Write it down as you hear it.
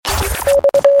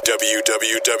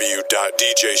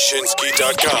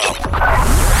www.djshinsky.com.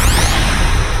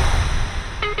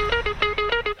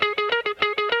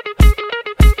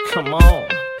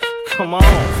 Come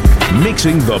on.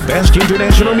 Mixing the best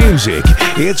international music.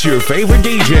 It's your favorite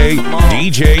DJ,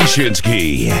 DJ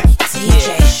Shinsky.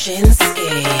 DJ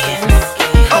Shinsky.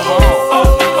 Come on.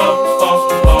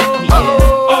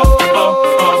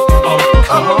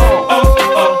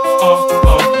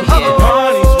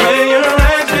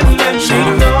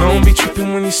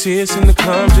 When you see us in the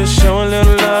club, just show a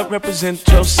little love, represent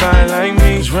your side like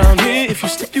me. 'Cause round here, if you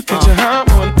slip, you catch a hot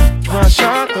one. One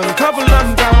shot, a couple of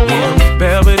them down one.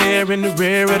 Belvedere in the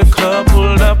rear of the club,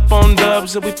 pulled up on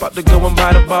dubs, and we about to go and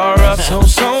buy the bar up. So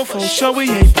for sure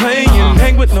we ain't playing,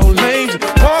 hang with no lames,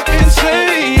 walk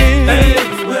insane. Hey,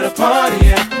 where the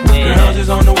party at? Girls is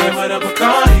on the way, where the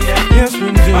Bacardi at? Yes,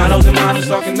 we do. Models and models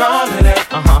talking all of that.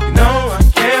 You know I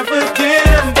can't forget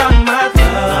about my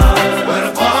love. Where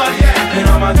the party at? And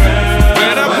all my girls,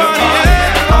 where the party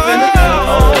at? Up in the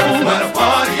club, where the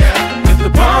party at? If the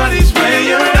party's where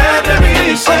you're at, let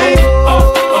me say,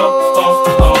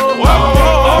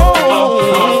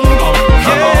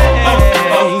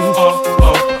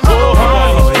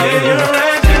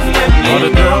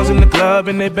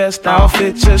 in their best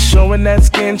outfit, just showing that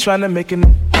skin, trying to make it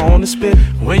on the spit.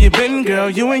 Where you been, girl?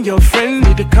 You and your friend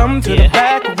need to come to the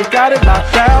back. We got it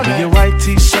locked down. Be a white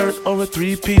t-shirt or a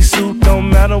three-piece suit, don't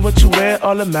matter what you wear.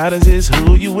 All that matters is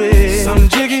who you with. Some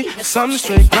jiggy, some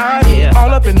straight grind. All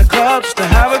up in the club just to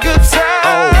have a good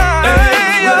time.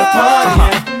 Hey, where the party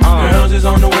at? Girls is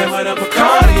on the way, where the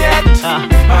Bacardi at?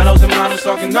 Models and models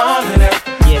talking all of that.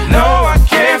 No, I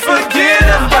can't forget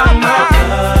about my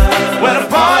love. Where the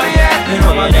party at? Where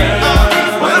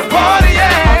the party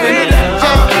at?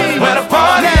 Where the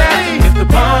party at? If the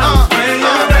party's where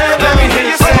you're at, let me hear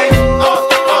you say,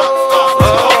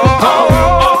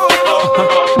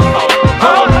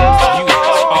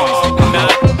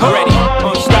 ready,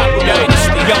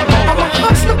 unstoppable,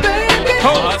 hustler, baby.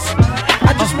 I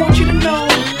just want you to know,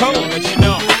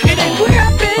 it ain't where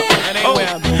I've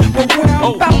been, but where I'm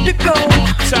about to go.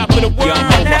 Top of the world.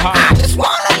 I just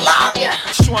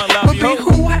wanna love you, be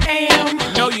who I am.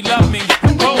 Know you love me.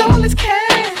 And with all this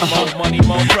cash, More money,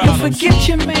 more problems. you'll forget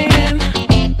your man.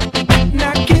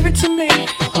 Now give it to me.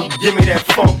 Give me that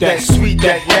funk, that sweet,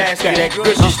 that nasty, that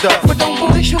gushy stuff. But don't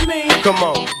bullshit me. Come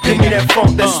on, give me that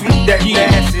funk, that sweet, that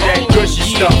nasty, that gushy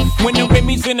stuff. When the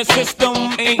Remy's in the system,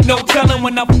 ain't no telling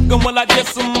when I fuck 'em, will I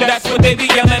diss 'em. That's what they be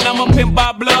yelling. I'm a pimp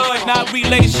by blood, not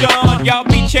relation. Y'all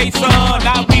be chasing,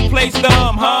 I replace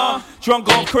them, huh? Drunk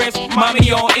on Chris,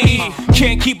 mommy on E.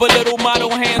 Can't keep a little model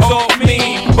hands off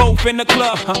me. Both in the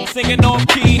club, singing off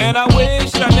key. And I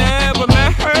wish I never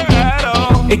met her at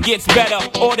all. It gets better,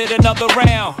 ordered another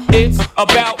round. It's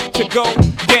about to go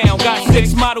down. Got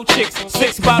 6 model chicks,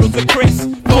 6 bottles of Chris,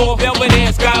 4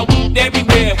 Belvedere's, got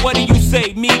everywhere. What do you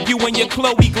say? Me, you, and your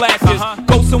Chloe glasses.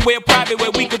 Go somewhere private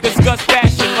where we could discuss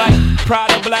fashion, like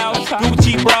Prada blouse,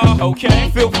 Gucci bra,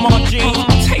 okay, Filth Mart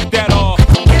jeans. Take that off.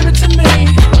 Give it to me.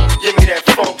 Give me that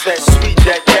funk, that sweet,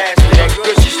 that nasty, that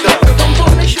gushy stuff. Don't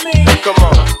punish me. Come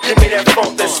on, give me that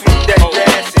funk, that sweet, that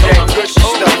nasty, that gushy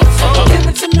stuff. Give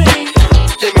it to me.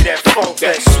 Give me that funk,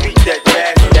 that sweet, that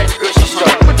nasty, that gushy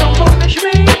stuff. But don't punish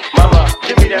me. Mama,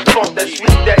 give me that funk, that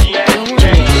sweet, that nasty.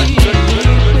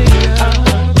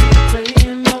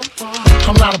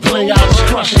 I'm not a player, I just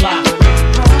crush a lot.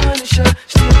 Punisher,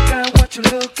 still got what you're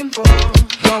looking for.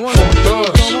 From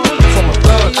thugs, from a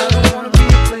thug. I don't wanna be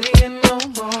playing no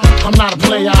more. I'm not a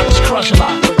player, I just crush a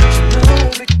lot. But you know,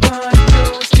 big pun,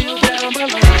 you're still down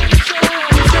below.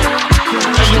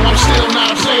 Hey, yo, I'm still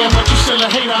not a player, but you still a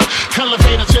hater.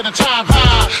 Elevator to the top,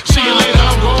 high. See you later,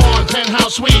 I'm gone.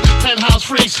 Penthouse suite, penthouse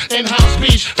freaks, in-house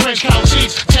beach, French couch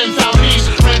seats, 10,000 east,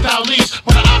 rent out lease.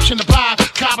 With an option to buy,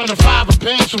 copping the 5 of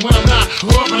banks. And when I'm not,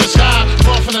 up in the sky,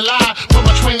 off in the lie. With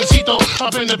my twincito,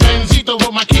 up in the Benzito.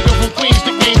 With my Kiko from Queens,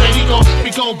 nickname Benito. We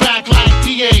go back like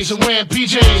PAs and wearing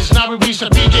PJs. Now we reach the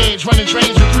B gauge, running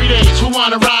trains for 3 days. Who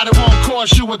wanna ride? It won't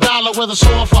cost you $1. Whether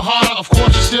sore for harder, of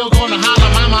course you're still gonna holler.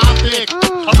 Mama, I'm thick.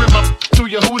 I rip my through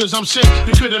your hooters, I'm sick.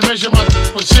 You couldn't measure my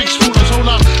with 6 rulers. Hold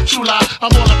up, true lie.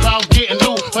 I'm all about getting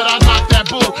new, but I knock that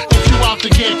bull if you out to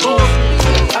get cool. I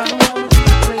don't wanna be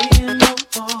playing no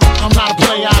more. I'm not a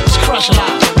player, I just crush a lot.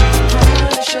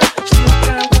 Punisher, still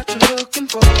got what you're looking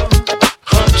for.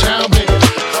 Uptown, baby,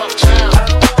 uptown. I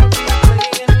don't wanna be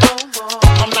playing no more.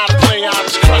 I'm not a player, I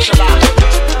just crush a lot.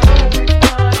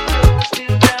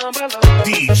 Still down below.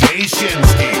 DJ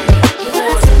Shinsky.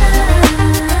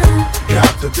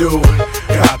 Got to do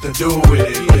with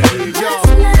it, yeah.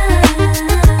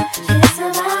 It's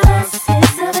about us,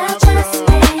 it's about just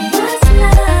me. What's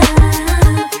love?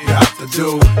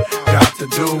 do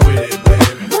with it,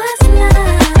 baby. What's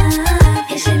love?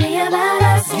 It should be about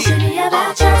us. It should be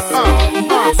about us.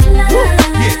 What's love?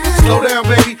 Yeah, slow down,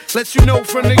 baby. Let you know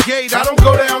from the gate, I don't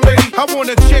go down, lady. I want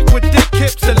a chick with thick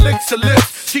hips and licks her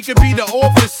lips. She could be the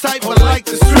office type, but like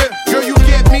the strip. Girl, you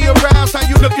get me aroused, how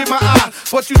you look in my eye.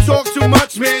 But you talk too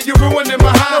much, man, you're ruining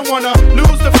my high. I don't wanna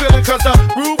lose the feeling, cause the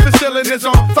roof is ceiling is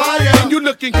on fire. And you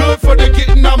looking good for the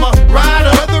getting, I'm a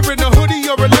rider. Whether in a hoodie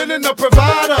or a linen, a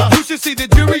provider. You should see the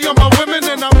jury on my women,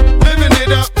 and I'm living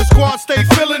it up. The squad stay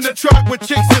filling the truck with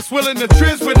chicks that's willing to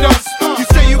trizz with us. You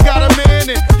say you got a man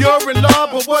and you're in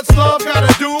love, but what's love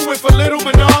gotta do with a little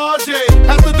menage?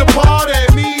 After the party,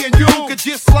 me and you could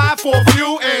just slide for a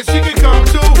few, and she can come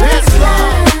too. It's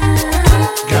love.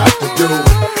 Got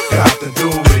to do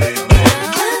with it, man.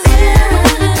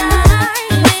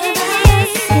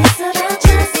 It's about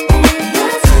just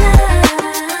what's love?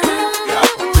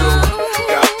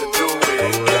 Got to do with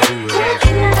it.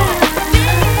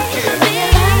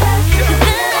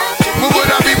 What would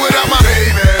I be without my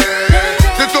baby?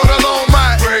 The thought alone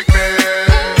might break me,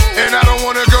 and I don't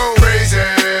wanna go crazy,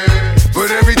 but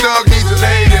every thug needs a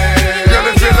lady. Girl,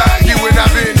 it feel like you and I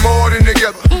been more than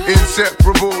together,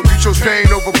 inseparable. You chose pain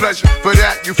over pleasure, for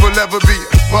that you forever be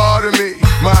a part of me.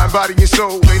 Mind, body, and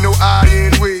soul, ain't no I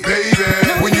in we. Baby,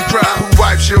 when you cry, who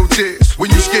wipes your tears? When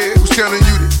you scared, who's telling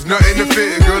you there's nothing to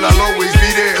fear? Girl, I'll always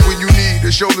be there when you need a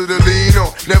shoulder to lean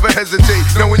on. Never hesitate,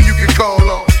 knowing you can call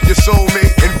on your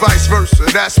soulmate and vice versa.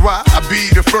 That's why I be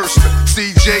the first to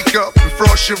see Jacob and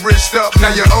frost your wrist up.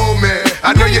 Now you're old man,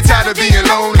 I know you're tired of being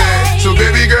lonely, so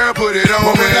baby girl, put it on.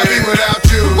 What would I be without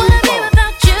you?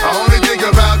 I only think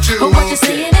about you. But what you're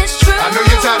saying is true. I know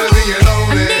you're tired of being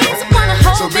lonely,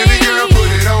 so baby girl, put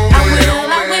it on. What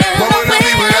would I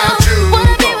be without you?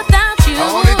 I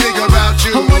only think about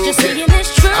you. But what you're saying is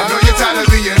true. I know you're tired of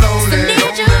being lonely,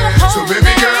 so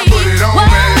baby girl, put it on.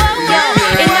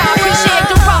 And I appreciate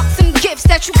the rocks and gifts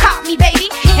that you caught me, baby.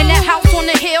 And that house on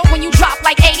the hill when you drop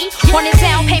like 80. On the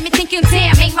down payment thinking,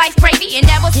 damn, ain't life gravy. And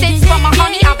ever since from my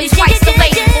honey, I've been twice the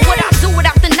lady. But what I do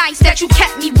without the nights that you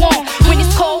kept me warm. When this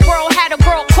cold world had a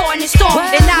girl caught in the storm.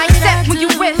 And I accept when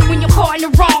you riff, when you're caught in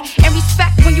the wrong. And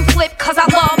respect when you flip, cause our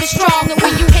love is strong. And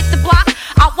when you hit the block,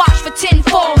 I watch for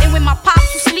tenfold. And when my pops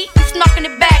was asleep, you snuck in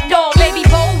the back door. Baby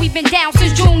boy, we've been down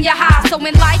since junior high. So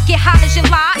when life get hot as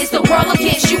July, it's the world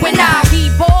against you and I.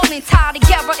 We ballin', tied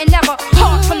together and never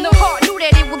heart from the heart. Knew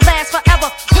that it would last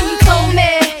forever. When you told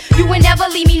me you would never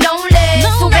leave me lonely.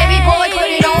 So baby boy, put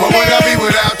it on me. What would I be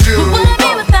without you?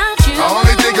 I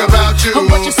only think about you. But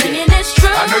what you're saying is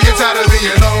true. I know you're tired of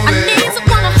being lonely, I need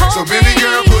someone to hold so baby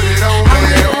girl, put it on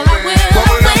me. What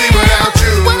would I be without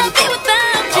you?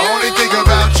 I only think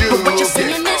about you. But what you're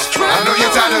saying is true. I know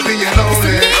you're tired of being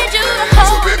lonely, Need you to so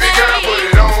hold baby me. girl, put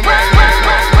it on me.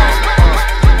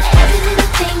 Every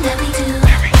little thing that we do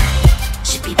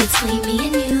should be between me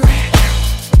and you.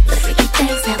 The freaky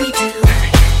things that we do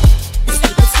is be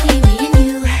between me and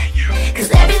you. Cause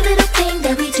every little thing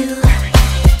that we do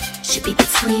should be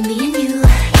between me and you.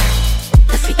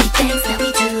 The freaky things that we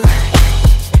do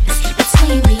is keep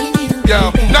between me and you.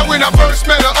 Yo, now when I first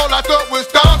met her, all I thought was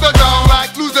down the down.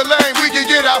 Like lose the lane, we can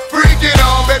get out, freak it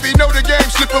on. Baby, know the game,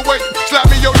 slip away. Slap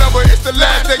me your number, it's the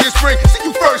last day of spring. See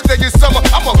you first day of summer,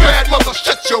 I'm a bad mother,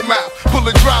 shut your mouth. Pull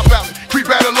a drop out, creep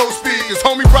at a low speed. Cause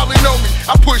homie probably know me,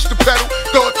 I push the pedal.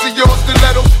 Thoughts of your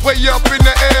stiletto, way up in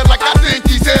the air like I think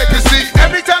he's head. Cause see,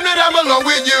 every time that I'm alone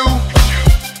with you,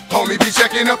 homie be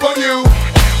checking up on you.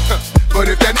 But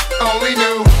if that only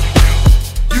knew,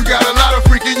 you got a lot of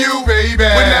freaking you, baby.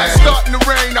 When that's starting to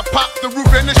rain, I pop the roof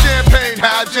and the champagne.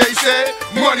 How Jay said,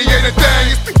 money ain't a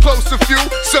thing, it's been close to few.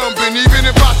 Some been even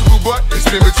impossible, but it's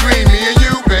been between me and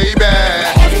you, baby.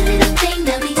 Every little thing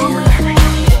that we do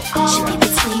should be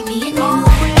between me and you.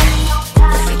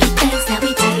 The freaky things that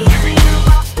we do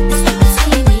is be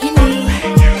between me and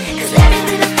you. Cause every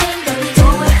little thing that we do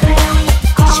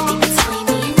should be between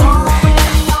me and you.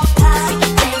 The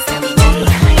freaky things that we do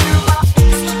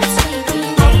is keep between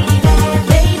me and you.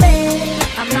 Baby,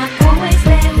 I'm not always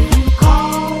there when you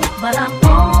call, but I'm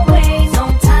always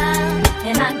on time.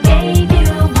 And I gave you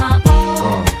my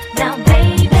all. Now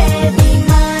baby, be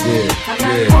mine. I'm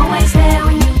not always there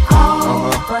when you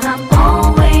call, but I'm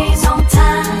always on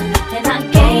time. And I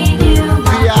gave you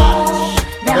my all.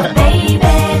 Now baby,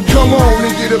 be Come on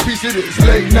and get a piece of this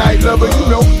late night lover. You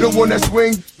know, the one that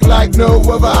swing like no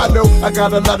other. I know I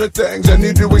got a lot of things I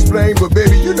need to explain, but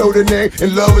baby, you know the name,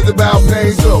 and love is about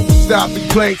pain. So stop the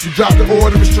complaints and drop the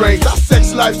order of restraints. Our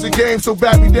sex life's a game, so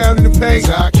back me down in the pain.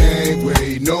 I can't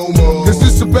wait no more. Cause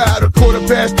it's about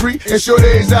 3:15, and sure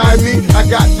days I me. I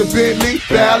got the Bentley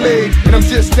Ballet, and I'm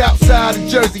just outside of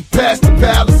Jersey, past the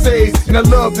Palisades. And I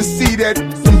love to see that,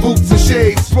 some boots and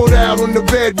shades. Throw out on the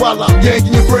bed while I'm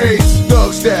yanking your braids.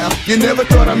 Thug style, you never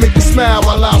thought I'd make you smile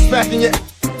while I'm smacking you.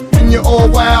 And you're all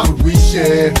wild. But we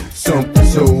share something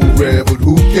so rare, but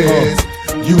who cares?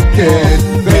 You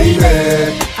can,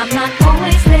 baby. I'm not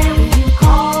always there when you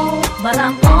call, but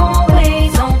I'm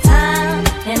always on time.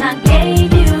 And I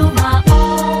gave you my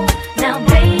all. Now,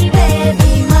 baby,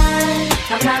 be mine.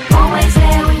 I'm not always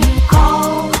there when you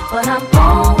call, but I'm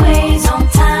always on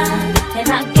time. And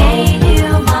I gave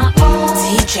you my all.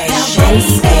 DJ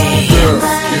Shinsuke. Girl,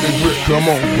 get a grip, come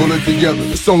on, pull it together.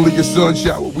 It's only a sun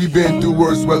shower. We've been through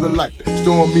worse weather like that.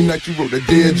 Stormy night, you wrote a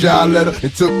Dear John letter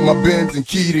and took my Benz and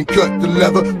keyed and cut the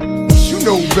leather. You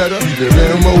know better. Either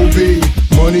M.O.B.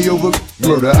 Money over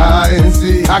murder,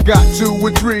 I.N.C. I got 2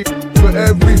 or 3 for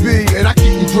every V, and I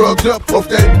keep them drugged up off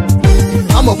that.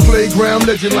 I'm a playground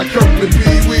legend like Kirkland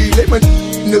Pee Wee. They my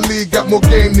in the league got more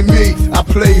game than me. I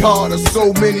play harder,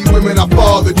 so many women I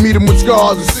bothered. Meet them with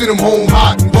scars and send them home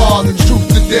hot and bothered. Truth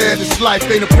to dare, this life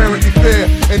ain't apparently fair.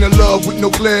 Ain't a love with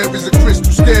no glare is a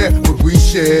crystal stare. But we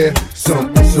share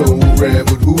something so rare,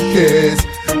 but who cares?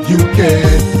 You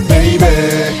can, baby.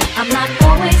 I'm not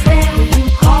always there when you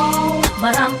call,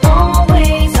 but I'm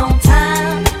always on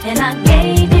time. And I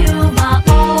gave you my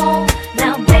all.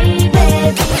 Now, baby, be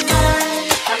mine.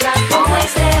 I'm not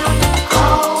always there when you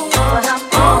call, but I'm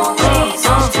always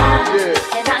on time.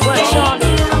 And I gave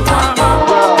you my all.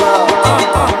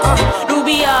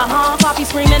 Rubia, Poppy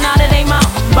screaming out of they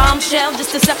mouth. Bombshell,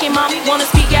 just a second, mommy wanna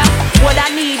speak out. What I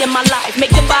need in my life,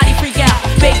 make the body freak out.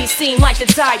 Baby seem like the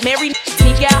type, Mary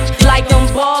sneak out. Like I'm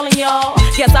ballin', y'all.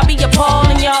 Guess I be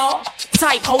appallin', y'all.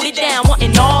 Type, hold it down,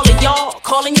 wantin' all of y'all.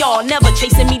 Calling y'all, never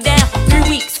chasing me down. 3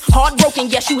 weeks, heartbroken,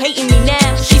 guess you hating me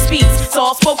now. She speaks,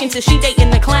 soft spoken till she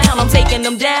dating the clown. I'm taking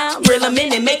them down, reel them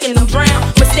in and making them drown.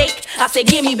 Mistake, I said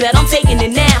give me, but I'm taking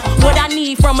it now. What I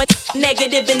need from a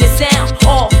negative in the sound.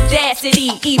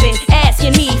 Audacity, even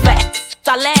asking me for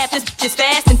I laugh, this bitch is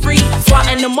fast and free.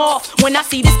 Swatting them off when I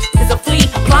see this is a flea.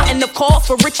 Plotting the cause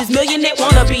for riches, millionaire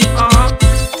wanna be.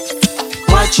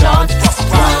 What y'all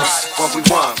want? What we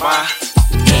want, why?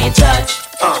 Can't touch.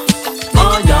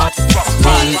 All y'all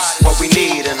needs what we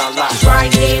need in our lives.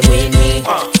 Right here with me.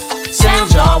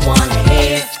 Sounds y'all wanna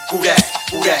hear. Who that?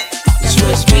 Who that?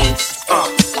 Swiss beats.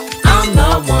 I'm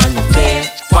the one to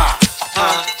fear. Why?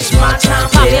 It's my time.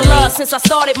 Popular since I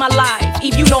started my life.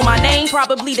 If you know my name,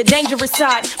 probably the dangerous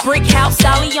side. Brick house,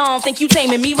 stallion, think you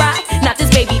taming me right? Not this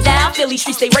baby down, Philly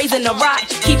streets, they raising the ride.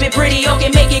 Keep it pretty, okay,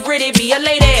 make it gritty, be a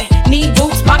lady. Need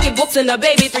boots, pocket books, and a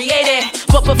baby 380.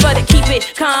 But prefer to keep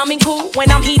it calm and cool. When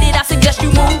I'm heated, I suggest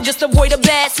you move. Just avoid a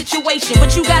bad situation,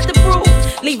 but you got to prove.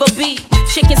 Leave a beat,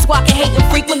 chicken squawking, hating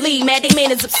frequently. Mad they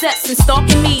man is obsessed and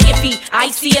stalking me. If he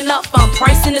icy enough, I'm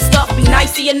pricing the stuff. Be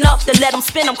nicey enough to let him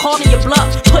spin, I'm calling your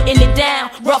bluff. Putting it down,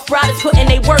 rough riders putting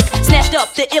they work. Snatched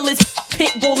up the illest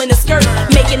pit bull in the skirt,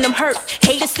 making them hurt.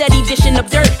 Haters steady dishing up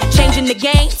dirt, changing the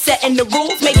game, setting the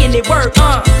rules, making it work.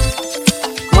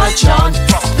 What y'all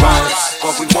want?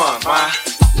 What we want, why?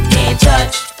 Can't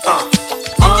touch.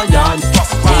 All y'all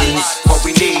needs what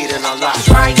we need in our lives.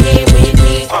 Right here with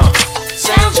me.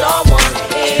 Sounds y'all wanna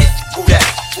hear. Who that?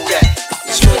 Who that?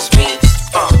 Swiss beats.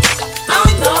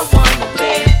 I'm the one to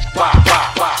bear. Why?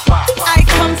 I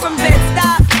come from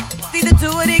Bed-Stuy. See the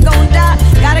two of they gon' die.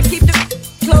 Gotta keep the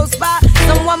close by.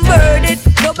 Someone murdered.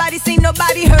 Nobody seen,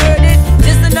 nobody heard it.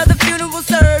 Just another funeral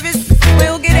service.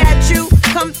 We'll get at you.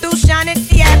 Come through, shine it,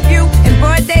 yap you. In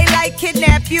broad daylight,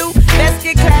 kidnap you. Best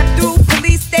get clapped through.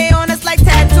 Police stay on us like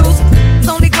tattoos. It's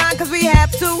only grind cause we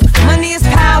have to. Money is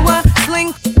power.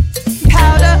 Sling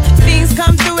powder. Fiends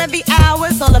come through every hour.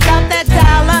 It's all about that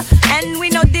dollar. And we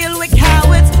no deal with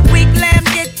cowards. Weak lamb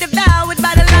get devoured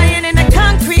by the lion in the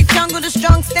concrete jungle. The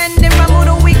strong stand and rumble.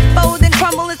 The weak fold and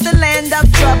crumble. It's the land of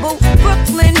trouble.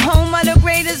 Brooklyn, home of the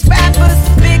greatest rappers.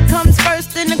 Big comes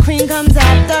first and the cream comes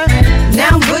after.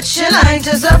 Now put your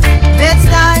lighters up.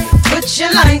 Bed-Stuy, put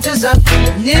your lighters up.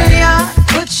 New York,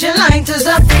 put your lighters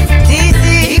up.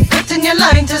 DC, keep putting your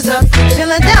lighters up.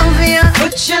 Philadelphia,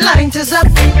 put your lighters up.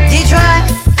 Detroit,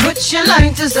 put your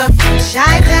lighters up.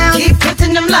 Chi-Town, keep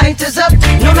putting them lighters up.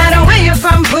 No matter where you're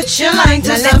from, put your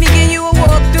lighters up. Now let me give you a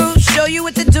walkthrough, show you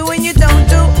what to do and you don't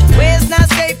do. Where it's not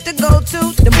safe to go to.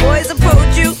 The boys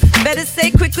approach you, better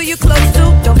stay quick who you close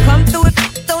to. Don't come through if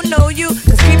don't know you,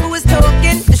 cause people is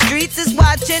talking, the streets is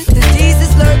watching, the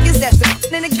Jesus lurking, that's the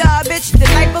in the garbage. The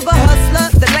life of a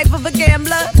hustler, the life of a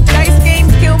gambler. Dice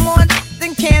games kill more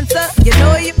than cancer. You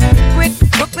know you quick,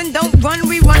 Brooklyn don't run,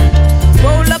 we run.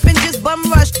 Roll up and just bum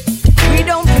rush. We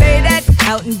don't play that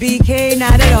out in BK,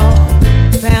 not at all.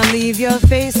 Fam, leave your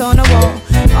face on the wall.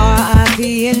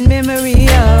 R.I.P. in memory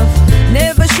of.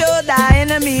 Never should I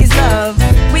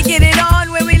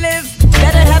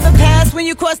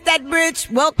cross that bridge.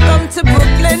 Welcome to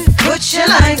Brooklyn. Put your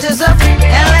lighters up.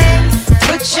 LA,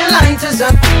 put your lighters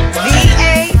up.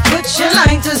 VA, put your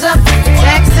lighters up.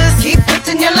 Texas, keep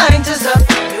putting your lighters up.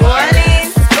 New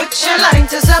Orleans, put your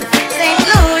lighters up. St.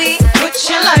 Louis, put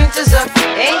your lighters up.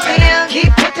 ATL, keep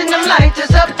putting them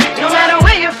lighters up. No matter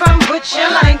where you're from, put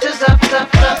your lighters up, up,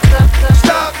 up, up, up.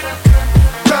 Stop,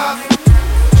 drop,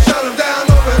 shut them down,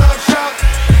 open up shop.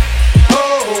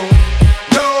 Oh,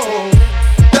 no,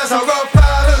 that's how rough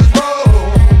riders roll.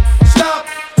 Stop,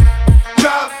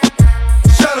 drop,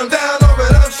 shut them down,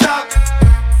 open up shop.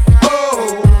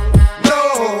 Oh,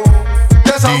 no,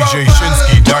 that's how rough riders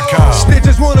roll.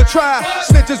 Snitches wanna try,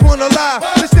 snitches wanna lie.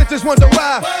 The snitches wonder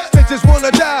why, snitches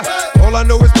wanna die. All I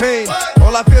know is pain,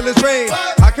 all I feel is rain.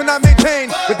 How can I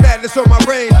maintain with madness on my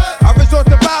brain? I resort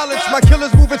to violence, my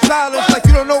killers move in silence. Like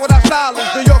you don't know what I silence,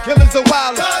 New York killers are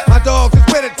wildest. My dogs is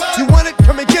with it, you want it,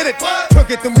 come and get it. Took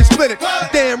it, then we split it,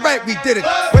 damn right we did it.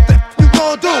 What the you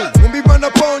gon' do when we run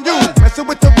up on you? Messing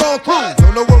with the wrong crew,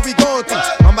 don't know what we going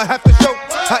through. I'ma have to show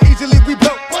how easily we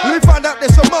blow. When we find out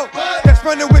there's some more that's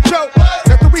running with Joe.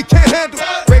 Nothing we can't handle,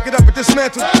 break it up and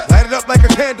dismantle. Light it up like a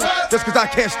candle, just cause I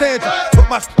can't stand you. Put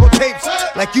my on tapes,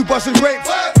 like you busting grapes.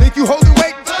 Think you holding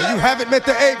weight, and you haven't met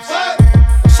the apes.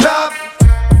 Stop,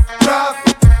 drop,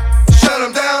 shut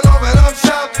them down, open up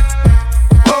shop.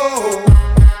 Oh,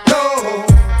 no,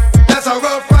 that's how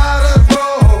rough riders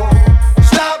roll.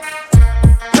 Stop,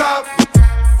 drop,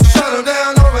 shut them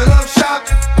down, open up shop.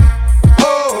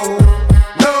 Oh,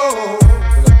 no,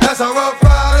 that's how rough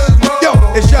riders roll. Yo,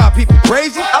 is y'all people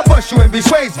crazy? I bust you and be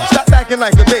swayzy. Stop acting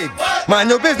like a baby. Mind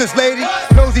your business, lady.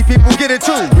 Nosy people get it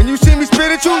too. When you see me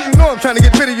spit at you, you know I'm trying to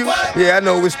get rid of you. Yeah, I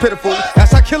know it's pitiful.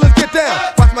 That's how killers get down.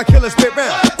 Watch my killers spit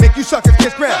round. Make you suckers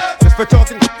kiss ground. Just for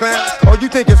talking clowns. Oh, you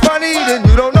think it's funny? Then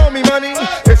you don't know me, money.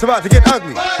 It's about to get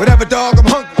ugly. Whatever, dog, I'm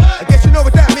hungry. I guess you know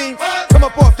what that means. Come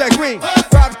up off that green.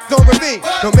 Rob don't ravine.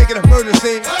 Don't make it a murder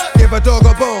scene. Give a dog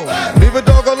a bone. Leave a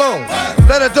dog alone.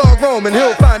 Let a dog roam and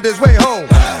he'll find his way home.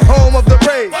 Home of the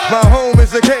brave. My home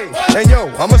is the cave. And yo,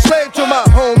 I'm a slave to my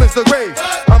home is the grave.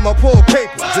 I'ma pull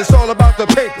papers. It's all about the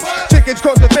papers. Chickens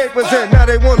cross the papers and now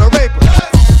they wanna rape us.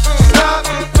 Stop,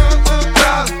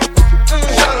 drop,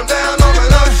 shut them down,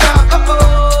 open up shop. Oh,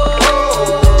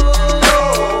 no,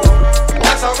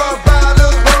 that's how rough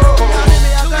riders roll.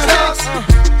 Stop,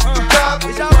 drop,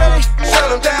 shut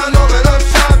them down, open up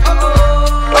shop.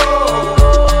 Oh,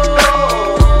 no,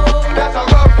 that's how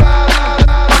rough riders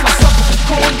roll. I'm a sucker for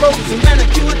cornrows and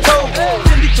manicured toes.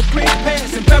 Fendi capri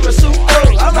pants and parachute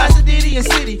clothes. I rise to Diddy and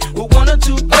City with one or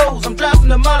two goals. I'm driving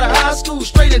them out of high school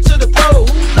straight into the pro.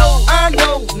 Who knows? I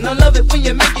know, and I love it when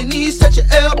you make your knees touch your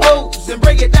elbows and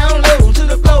break it down low to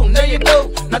the floor. And there you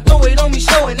go. Now throw it on me,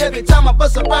 showing every time I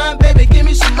bust a rhyme, baby, give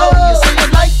me some more. You say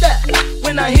it like that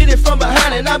when I hit it from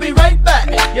behind, and I'll be right back.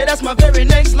 Yeah, that's my very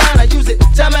next line. I use it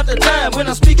time after time when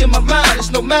I'm speaking my mind.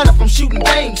 It's no matter if I'm shooting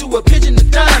game to a pigeon to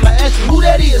dime. I ask you who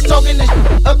that is talking this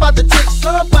about the ticks.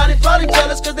 Somebody probably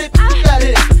jealous cause they got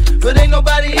it, but ain't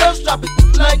nobody else dropping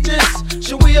like this.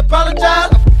 Should we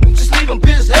apologize? Just leave them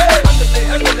pissed. Hey,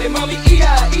 underlay, mommy,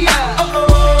 E-I.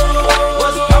 Uh-oh,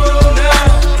 what's poppin'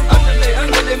 now?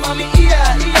 Underlay, mommy, E-I.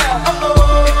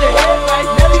 Uh-oh, if they head right,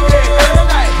 Nelly red,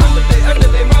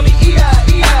 underlay, mommy, E-I.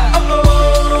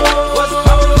 Uh-oh, what's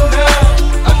poppin'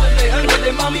 now?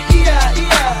 Underlay, mommy, E-I.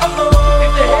 Uh-oh,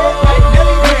 if they head right,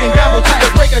 Nelly red. We can dabble to the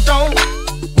break of dawn,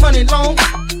 money long,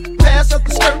 pass up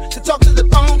the skirt to talk to the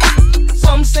phone.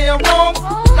 Some say I'm wrong,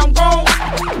 I'm wrong.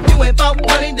 You ain't about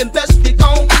money, then best be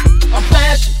gone. I'm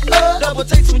flashing, double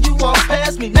takes when you walk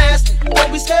past me, nasty.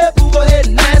 Don't be scared, boo, go ahead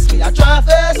and ask me. I drive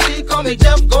fast, see, call me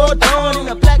Jeff Gordon. In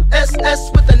a black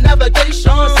SS with the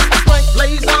navigation. Frank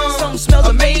blaze on, something smells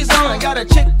amazing. I got a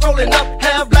chick rolling up,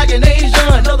 half black and Asian.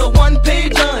 Another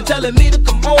one-page on, telling me to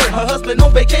come home. Her husband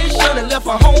on vacation and left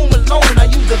her home alone. I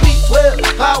use the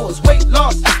B12 powers, weight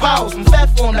loss powers. From fat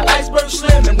form to iceberg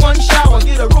slim in one shower.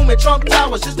 Get a room at Trump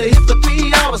Towers just to hit the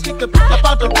 3 hours. Kick the up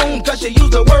out the room cause she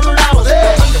used the word hours.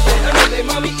 Hey, underlay,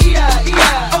 mommy, E-I.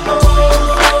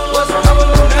 Uh-oh, what's poppin'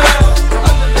 now?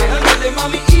 Underlay,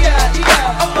 mommy, E-I.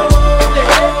 Uh-oh, if they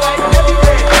head right, Nelly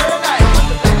red.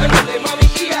 Underlay, mommy,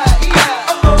 E-I.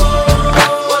 Uh-oh,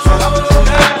 what's poppin'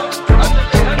 now?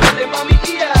 Underlay, mommy,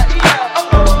 E-I.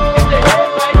 Uh-oh, if they head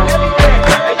right, Nelly red.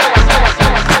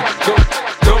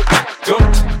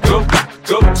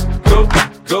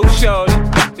 Go, shorty,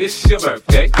 it's your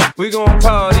birthday. We gon'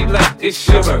 party like it's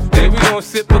your birthday. We gon'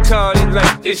 sip Bacardi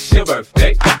like it's your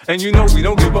birthday. And you know we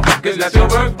don't give a fuck, it's not your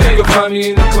birthday. You'll find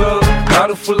me in the club,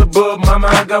 bottle full of bub. Mama,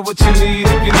 I got what you need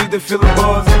if you need to feel the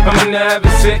buzz. I'm into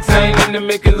having sex, I ain't into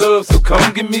making love, so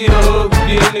come give me a hug. If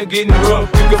you're into getting rough,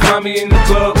 you can find me in the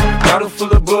club. Bottle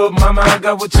full of bub, mama, I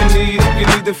got what you need. If you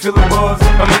need to feel the buzz,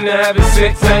 I'm into having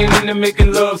sex, I ain't into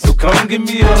making love, so come give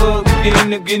me a hug. If you're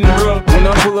into getting rough. When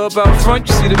I pull up out front,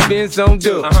 you see the Benz on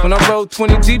dub. When I roll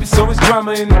 20 deep, it's always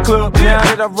drama in the club. Now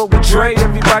that I roll with Dre,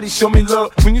 everybody show me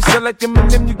love. When you sell like them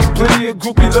and them, you get plenty of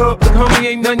groupie love. Look, homie,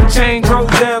 ain't nothing changed. Roll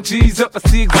down, G's up. I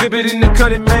see exhibit in the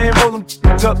cutting, man. Roll them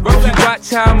up. If you watch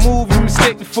how I move, you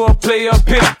mistake before I play up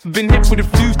here. Been hit with a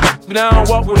few, but I don't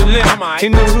walk with a limp.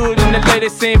 In the hood, in the LA, they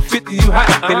saying 50, you hot.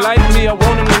 They like me, I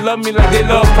want them to love me like they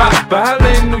love pop. But holla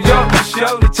in New York, for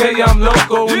sure, they tell you I'm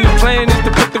local. And the plan is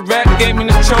to put the rap game in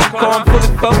the choke. I'm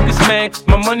fully focused, man.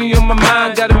 My money on my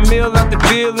mind, got a meal out the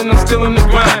deal, and I'm still in the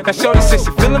grind. Now shorty says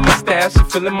she feeling my style, she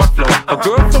feeling my flow. A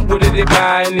girl from Wooded, they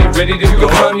buy, and they ready to go.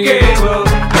 Find me in the club,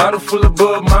 bottle full of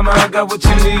bub. Mama, I got what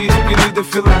you need, if you need to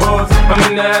feel the buzz. I'm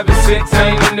into having sex, I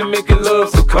ain't into making love,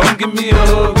 so come give me a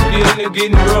hug. If you're into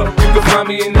getting rough, you can find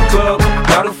me in the club.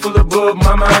 Bottle full of bub,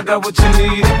 mama, I got what you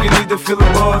need, if you need to feel the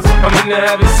buzz. I'm into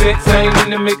having sex, I ain't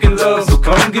into making love, so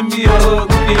come give me a hug.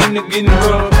 If you're into getting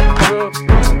rough.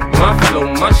 My flow,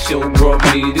 my show brought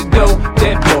me to go.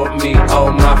 That bought me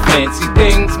all my fancy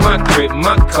things. My crib,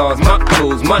 my cars, my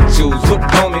clothes, my shoes. Look,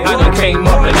 homie, I done came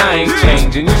up and I ain't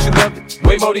changing. You should love it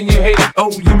way more than you hate it.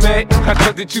 Oh, you mad? I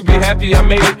thought that you be happy I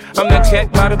made it. I'm that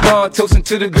cat by the bar, toasting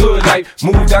to the good life.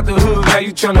 Moved out the hood, now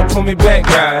you tryna pull me back,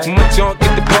 right? My junk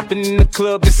get the bumping in the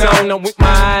club, it's on. I'm with my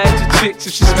eyes, your chicks,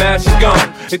 if she smash, she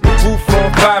gone. Hit the roof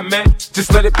on fire, man.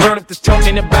 Just let it burn if the talk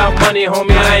ain't about money,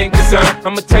 homie, I ain't concerned.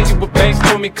 I'ma tell you what banks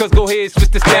told me, cause go ahead, switch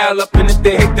the style up. And if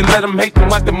they hate, then let them hate, then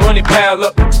watch the money pile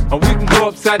up. Or we can go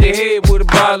upside their head with a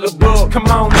bottle of bug. Come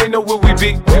on, they know where we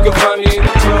be. You can find me in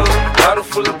the club, bottle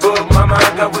full of bug. Mama,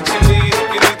 I got what you need,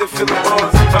 if you need to feel the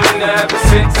buzz. I'm into having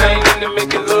sex, I ain't into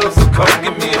making love, so come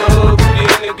give me a hug. If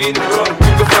you're into getting rough,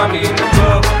 you can find me in the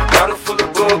club, bottle full of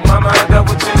bug. Mama, I got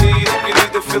what you need, if you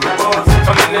need to feel the buzz.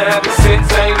 I'm into having sex,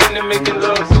 I ain't into making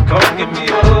love, so come give me a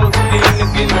hug. If you're into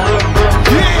getting rough,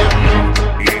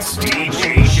 yeah. It's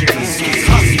DJ Shinsky.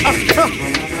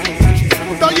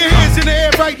 Throw your hands in the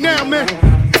air right now, man.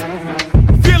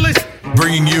 Feel it.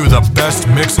 Bringing you the best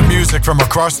mix of music from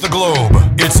across the globe.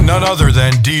 It's none other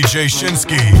than DJ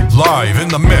Shinsky, live in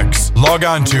the mix. Log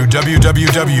on to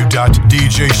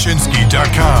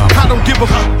www.djshinsky.com. I don't give a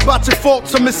fuck about your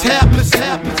faults or mishaps.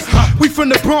 We from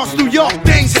the Bronx, New York,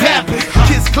 things happen.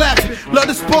 Kids clapping, love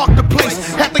to spark the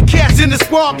place. Half the cats in the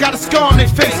squad got a scar on their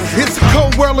face. It's a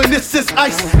cold world and this is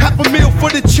ice. Half a meal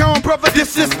for the charm, brother,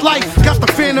 this is life. Got the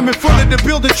Phantom in front of the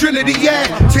building, Trinity, yeah.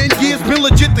 10 years been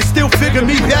legit, they still figure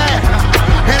me bad.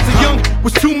 As a young,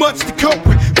 was too much to cope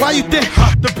with. Why you think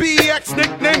the BX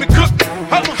nickname it Cook?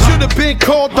 Should have been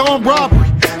called on robbery,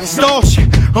 stall shit,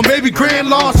 or maybe grand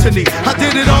larceny. I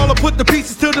did it all, I put the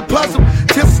pieces to the puzzle.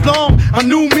 Just as long, I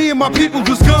knew me and my people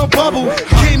was gonna bubble.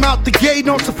 Came out the gate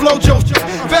on some flojo.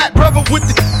 Fat brother with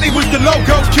the they was the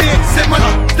logo kid. Said my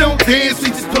don't dance, we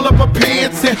just pull up our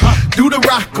pants and do the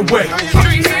rock away.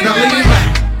 Now lean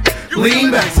back,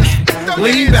 lean back,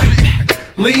 lean back.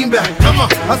 Lean back, come on.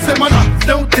 I said my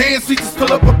don't dance, we just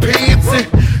pull up our pants and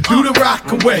do the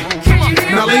rock away.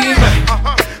 Now lean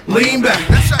back, lean back,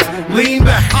 lean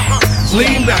back,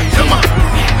 lean back, come on.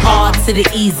 Hard to the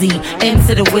easy,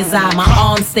 into the whiz-eye. My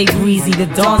arms stay breezy, the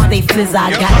dawn stay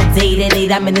fizz-eye. Got a date at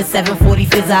 8, I'm in the 740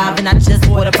 fizz-eye. And I just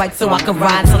bought a bike so I can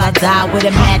ride till I die with a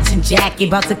matching jacket.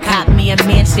 About to cop me a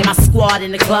mansion. My squad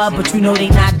in the club, but you know they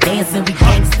not dancing. We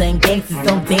gangsta and gangsters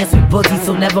don't dance with boogies.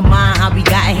 So never mind how we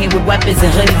got in here with weapons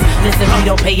and hoodies. Listen, we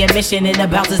don't pay admission and the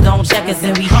bouncers don't check us.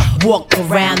 And we walk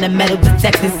around the metal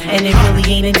detectors. And it really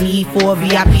ain't a need for a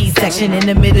VIP section. In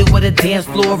the middle with a dance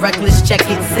floor, reckless check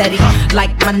it, set it.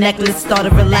 Like my necklace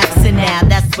started relaxing now.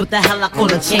 That's what the hell I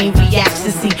call a chain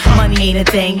reaction. See, money ain't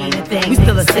a thing. We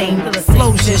still the same.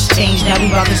 Flow just changed. Now we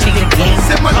about to change the game.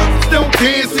 Said my don't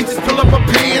dance, we just pull up our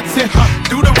pants and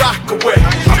do the rock away.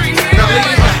 Now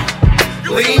lean back,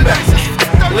 lean back,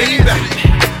 lean back,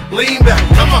 lean back.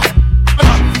 Come on.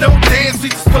 Don't dance, we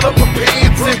just pull up our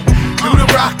pants and do the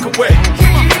rock away.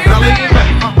 Now lean back,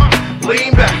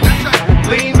 lean back,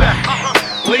 lean back.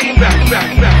 Lean back, back,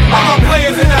 back. All my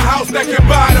players in the house that can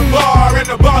buy the bar and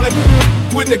the ballin'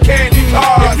 with the candy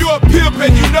cars. If you a pimp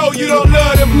and you know you don't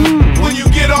love them, when you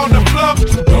get on the floor,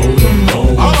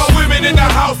 all my women in the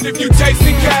house, if you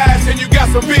chasing cash and you got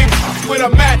some big with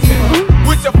a matching,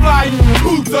 with your flying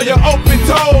boots or your open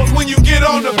toes, when you get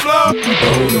on the floor,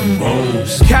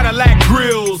 Cadillac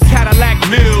grills, Cadillac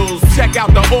mills, check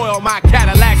out the oil my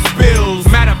Cadillac spills.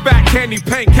 Matter of fact, candy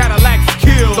paint Cadillacs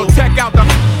kill, so check out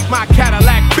my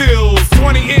Cadillac bills.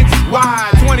 20-inch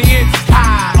wide, 20-inch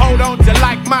high. Hold on to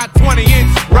like my 20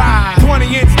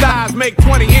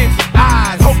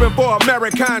 for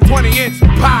American 20-inch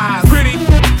pies. Pretty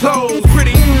clothes,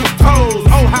 pretty toes.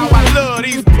 Oh, how I love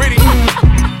these pretty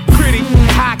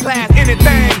high class,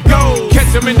 anything goes.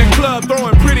 Catch them in the club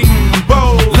throwing pretty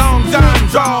bows. Long John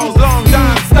draws, long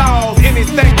John stalls.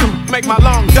 Anything to make my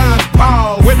long John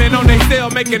pause. Women on they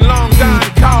cell making long John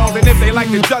calls. And if they like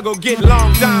to juggle, get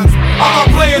long Johns. All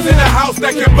my players in the house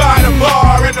that can buy the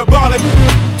bar and the ball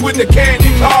with the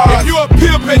candy cars. If you a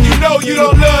pimp and you know you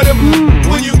don't love them,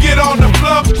 when you get on the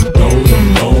floor,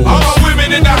 all my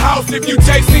women in the house, if you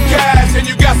chasing cash and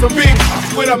you got some big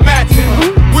with a matching,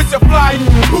 with your fly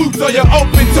boots or your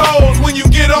open toes, when you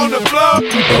get on the floor,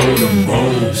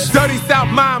 dirty South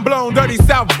mind blown, dirty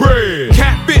South bread,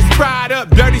 catfish fried up,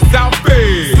 dirty South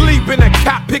bed, sleep in a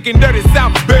cop picking dirty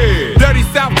South bed, dirty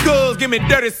South girls, give me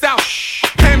dirty South.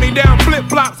 Hand me down flip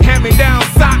flops, hand me down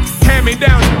socks, hand me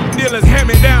down dealers, hand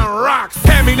me down rocks,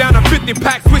 hand me down a 50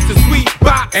 pack, switch the sweet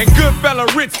box, and good fella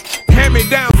rich, hand me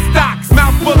down stocks,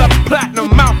 mouth full of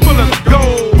platinum, mouth full of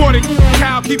gold, 40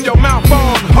 cow, keep your mouth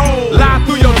on hold, lie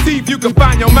through your teeth, you can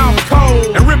find your mouth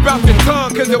cold, and rip out your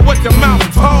tongue cause of what your mouth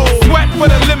told, sweat for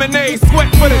the lemonade, sweat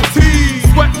for the tea,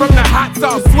 sweat from the hot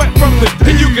sauce, sweat from the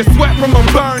tea, and you can sweat from a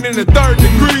burn in the 3rd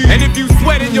degree, and if you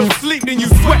sweat in your sleep, then you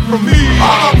sweat from me.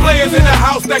 All my players in the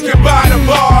house that can buy the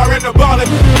bar and the ball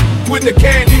with the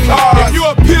candy cars. If you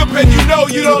a pimp and you know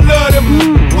you don't love them,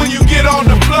 when you get on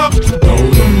the floor,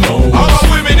 all my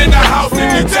women in the house, if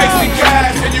you chasing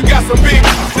cash and you got some big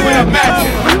with a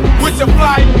matching, with your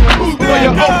fly boots or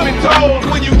your open toes,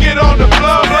 when you get on the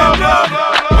floor,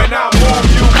 when I move,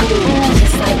 you move.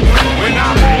 When I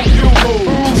move, you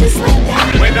move. Just like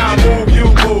that. When I move, you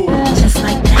move. Just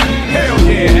like that. Hell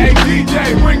yeah, hey DJ,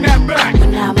 bring that back.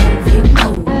 When I move, you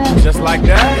move. Just like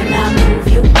that. When I move,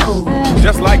 you move.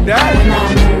 Just like that. When I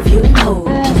move, you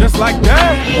move. Just like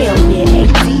that. Hell yeah, hey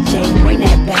DJ, bring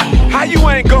that back. How you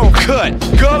ain't gon' cut?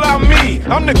 Girl, I'm me.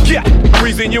 I'm the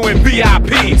reason you in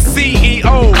VIP.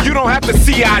 CEO, you don't have to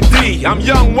CID. I'm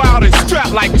young, wild, and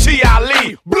strapped like G.I.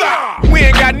 Lee. Blah! We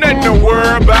ain't got nothing to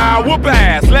worry about. Whoop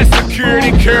ass, let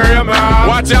security carry them out.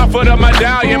 Watch out for the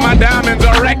medallion, my diamonds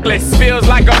are reckless. Feels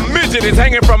like a midget is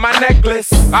hanging from my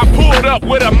necklace. I pulled up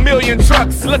with 1,000,000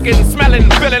 trucks, looking, smelling,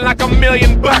 feeling like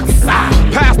 $1,000,000.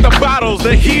 Pass the bottles,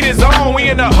 the heat is on. We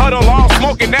in the huddle, all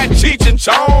smoking that Cheech and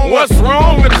Chong. What's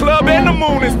wrong? The club and the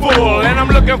moon is full, and I'm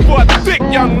looking for a thick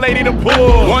young lady to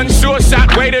pull. One sure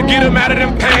shot way to get him out of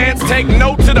them pants. Take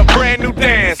note to the brand new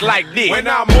dance like this. When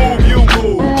I move, you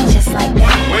move. Just like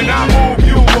that. When I move,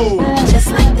 you move.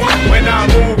 Just like that. When I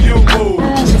move, you move.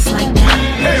 Just like that.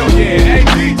 Hell yeah, hey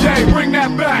DJ, bring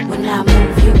that back. When I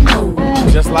move, you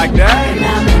move. Just like that. When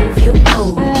I move, you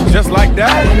move. Just like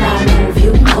that. When I move,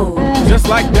 you move. Just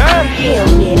like that. Hell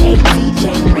yeah, hey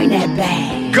DJ, bring that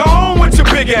back. Go on with your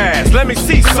big ass, let me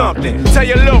see something. Tell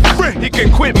your little friend he can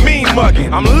quit mean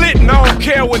mugging. I'm lit and I don't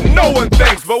care what no one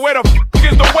thinks, but where the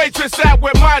is the waitress at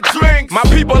with my drinks? My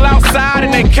people outside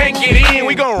and they can't get in.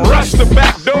 We gon' rush the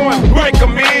back door and break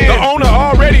them in. The owner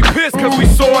already pissed cause we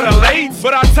sorta late,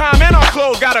 but our time and our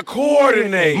clothes gotta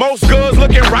coordinate. Most girls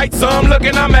looking right, some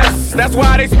looking a mess. That's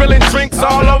why they spilling drinks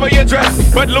all over your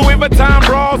dress. But Louis Vuitton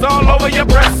bras all over your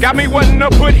breasts. Got me wanting to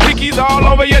put hickeys all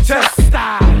over your chest.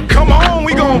 Come on,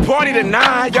 we gon' party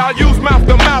tonight. Y'all use mouth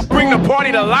to mouth, bring the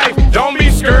party to life. Don't be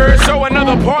scared, show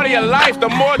another party of life. The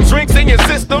more drinks in your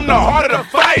system, the harder the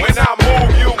fight. When I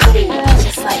move, you move.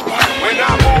 Just like that. When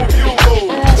I move, you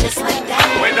move. Just like that.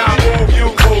 When I move, you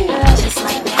move. Just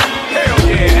like that. Hell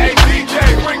yeah, hey DJ,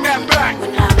 bring that back.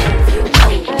 When I move, you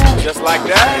move. Just like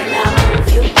that. When I move,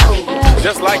 you move.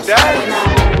 Just like that. When I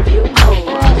move, you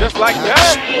move. Just like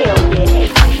that. Hell yeah.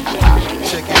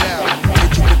 Check it out.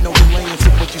 Did you get no lanes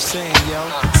of what you saying, yo?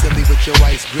 Silly with your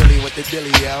ice, grilly with the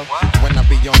dilly, yo. When I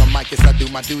be on the mic, yes, I do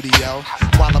my duty, yo.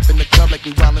 While up in the club like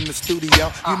we while in the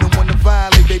studio. You don't wanna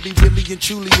violate, baby, really and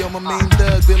truly, yo. My main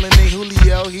thug, villain ain't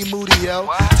Julio, he moody, yo.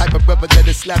 Type of rubber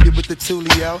that'll slap you with the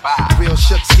tulio. Real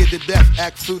shook, scared to death,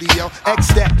 act fruity, yo.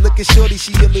 X that, looking shorty,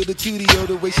 she a little cutie, yo.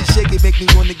 The way she shake it make me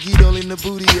wanna get all in the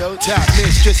booty, yo. Top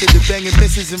mistress of the banging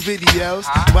misses and videos.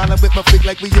 While I'm with my freak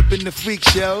like we up in the freak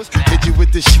shows. Hit you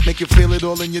with this shit, make you feel it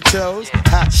all in your toes.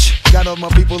 Hot shh, got all my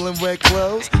people in red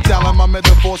clothes. Dialing my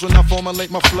metaphors when I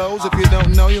formulate my flows. If you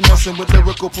don't know, you're messing with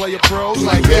lyrical player pros. Do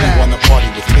like you really that. wanna party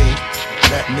with me?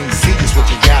 Let me see just what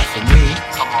you got for me.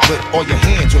 Put all your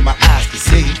hands where my eyes can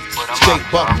see. Straight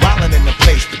buck wildin' in the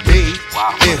place to be.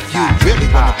 If you really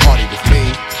wanna party with me,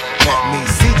 let me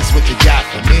see just what you got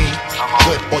for me.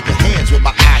 Put all your hands where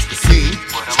my eyes can see.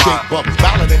 Straight buck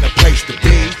wildin' in the place to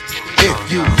be. If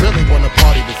you really wanna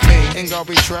party with me, God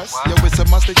we trust. Yo, it's a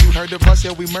must that you heard of us,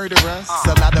 yo, we murder us.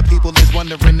 A lot of people is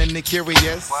wondering and they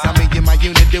curious. I mean, in my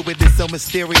unit deal with it so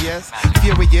mysterious.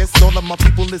 Furious, all of my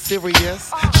people is serious.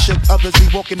 Shook others be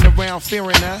walking around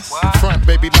fearing us. Front,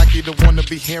 baby, like you don't wanna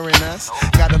be hearing us.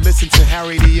 Gotta listen to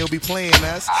Harry D.O. be playing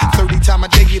us. 30 times a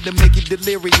day to make you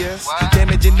delirious.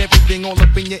 Damaging everything all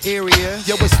up in your area.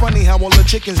 Yo, it's funny how all the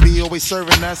chickens be always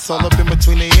serving us. All up in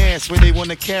between their ass where they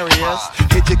wanna carry us.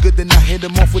 Hit you good, then I hit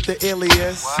them off with the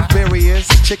alias. Various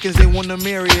chickens, they wanna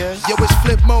marry us. Yo, it's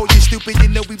flip mode, you stupid, you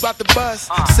know we bout to bust.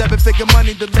 7-figure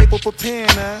money, the label preparing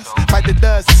us. Fight the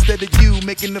dust instead of you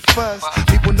making the fuss.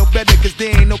 People know better cause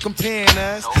they ain't no comparing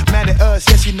us. Mad at us,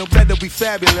 yes you know better, we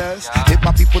fabulous. Hit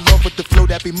my people off with the flow,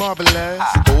 that be marvelous.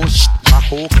 Oh shit, my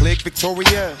whole clique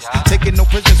victorious. Taking no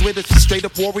prisoners with us, straight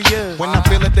up warriors. When I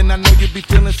feel it, then I know you be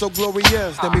feeling so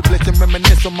glorious. Then we blitz and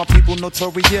reminisce on my people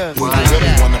notorious. Well, you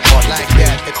really wanna party like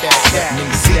that, let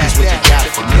me see just what you got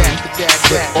for me.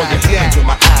 Put all your hands with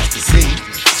my eyes to see.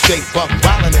 Straight buck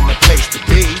wildin' in the place to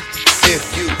be. If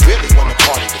you really wanna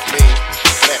party with me,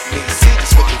 let me see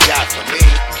just what you got for me.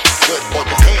 Put all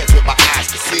your hands with my eyes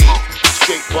to see.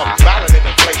 Straight buck wildin' in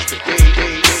the place to be.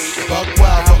 Buck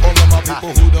wild for all of my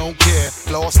people who don't care.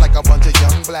 Floss like a bunch of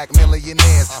young black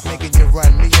millionaires. Making you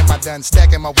run, me and my done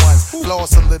stacking my ones.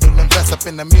 Floss a little, invest up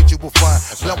in the mutual fund.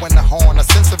 Blowing the horn, a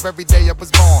sense of every day I was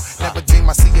born. Never dream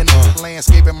I see another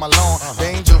landscape in my lawn.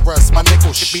 Dangerous, my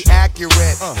nickel should be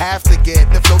accurate. Have to get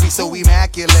the flow be so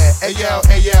immaculate. Hey yo,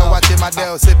 watching my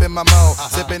dough, sipping my mo.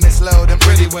 Sipping it slow, them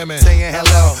pretty women saying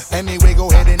hello. Anyway, go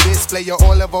ahead and display your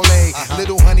olive oil.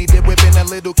 Little honey dip whipping a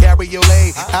little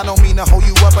cabriolet. I don't mean to hold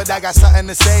you up, but I got something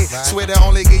to say. Swear to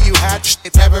only give you hot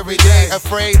shit every day.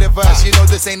 Afraid of us, you know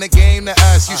this ain't a game to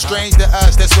us. You strange to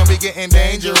us, that's when we getting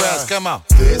dangerous. Come on.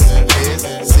 This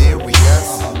is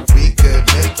serious. We could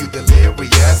make you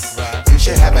delirious. You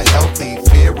should have a healthy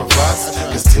fear of us.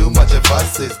 Cause too much of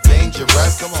us is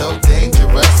dangerous. So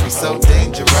dangerous, we so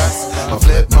dangerous. A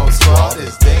flip mode squad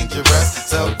is dangerous.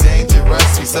 So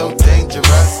dangerous, we so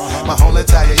dangerous. My whole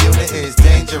entire unit is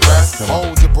dangerous.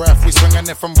 Hold your breath, we swinging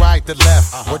it from right to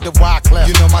left. With the wide clef,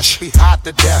 you know my shit be hot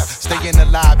to death. Staying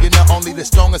alive, you know only the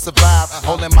strongest survive.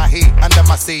 Holding my heat under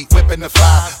my seat, whipping the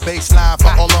fire. Baseline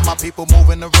for all of my people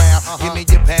moving around. Give me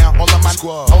your pound, all of my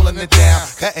squad holding it down.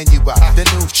 Cutting you up, the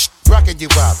new rocking you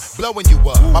up, blowing you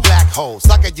up. My black hole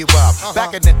sucking you up.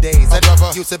 Back in the days, I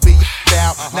used to be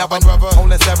down. Now I'm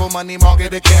holding several money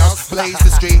market accounts. Blaze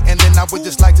the street, and then I would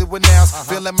just like to announce.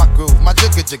 Feeling my groove, my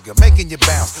jigger, making you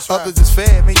bounce. Others is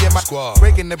fed, me and my squad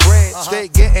breaking the bread.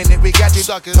 Straight getting it, we got you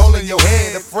suckers holding your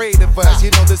head. Afraid of us,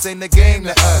 you know this ain't a game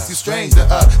to us. You strange to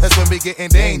us, that's when we getting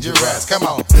dangerous. Come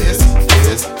on. This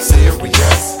is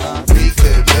serious. We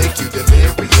could make you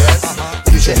delirious.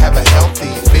 You should have a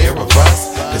healthy fear of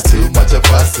us. Cause too much of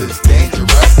us is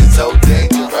dangerous. It's so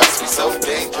dangerous, we so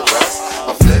dangerous.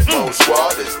 My flip mode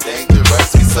squad is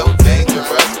dangerous. We so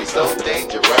dangerous, we so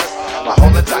dangerous. My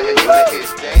whole entire unit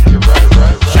is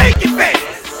dangerous. Shake it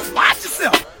fast, watch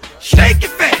yourself. Shake it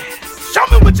fast, show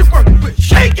me what you're working with.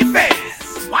 Shake it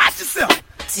fast, watch yourself.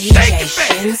 Shake it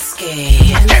fast.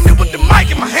 I came in with the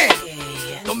mic in my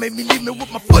hand. Don't make me leave me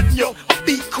with my foot in your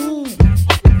feet. Cool.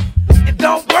 And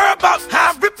don't worry about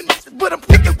how I'm ripping. This is what I'm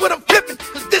picking, what I'm flipping.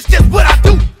 Cause this just what I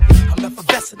do. I'm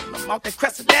effervescent and I'm out that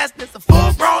crescent ass. A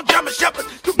full-grown German shepherd.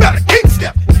 You better keep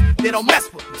stepping. They don't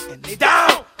mess with me and they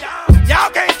down. Y'all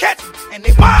can't catch me and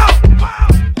they wild.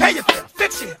 Pay your fare,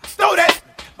 fix it, throw that.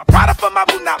 My Prada for my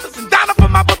Bunapas and Donna for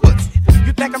my Babuts.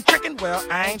 You think I'm tricking? Well,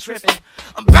 I ain't tripping.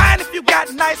 I'm buying if you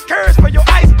got nice curves for your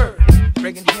iceberg.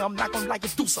 Bringing here, I'm not gonna like you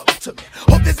do something to me.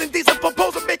 Hope this indecent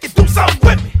proposal make you do something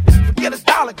with me. Forget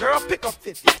 $1, girl, pick up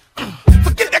 50.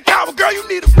 Forget that coward, girl, you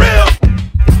need a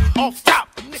real. Off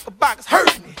top, the knickerbockers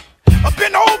hurt me. Up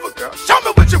and over, girl, show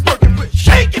me what you're working with.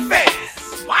 Shake it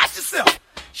fast, watch yourself.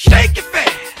 Shake it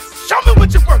fast, show me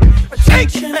what you're working with.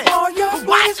 Shake it fast, all your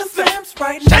watch yourself.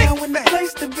 Right now in the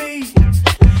place to be.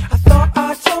 I thought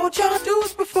I told y'all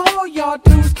dudes before, y'all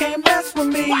dudes can't mess with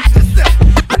me. Watch yourself.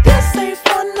 But this ain't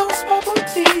fun, no smoke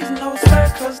teas, no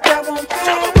sir, cause that won't pass.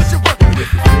 Show me what you're working with.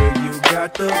 Yeah, you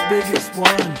got the biggest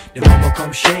one, then I'ma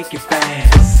come shake it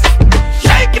fast.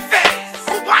 Shake it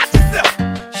fast, watch yourself.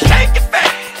 Shake it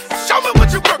fast, show me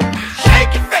what you're working with.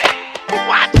 Shake it fast,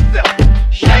 watch yourself.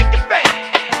 Shake it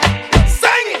fast.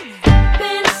 Sing it.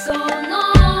 Been so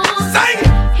long. Sing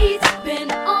it. He's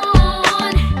been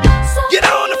on. So get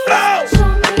on the floor.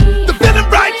 The feeling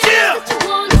right here.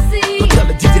 Don't tell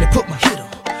the DJ to put my hit on.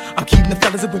 I'm keeping the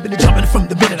fellas and women jumping from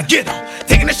the minute I get on.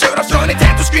 Taking the shirt off, showing their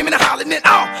tattoos, screaming and hollering and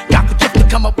all. Got the gift to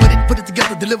come up with it, put it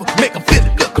together, deliver, make them feel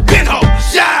it. Look, I've been home,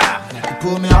 shy. Have to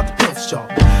pull me out the pencil sharp.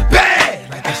 Bad,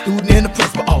 like that student in the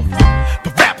principal office.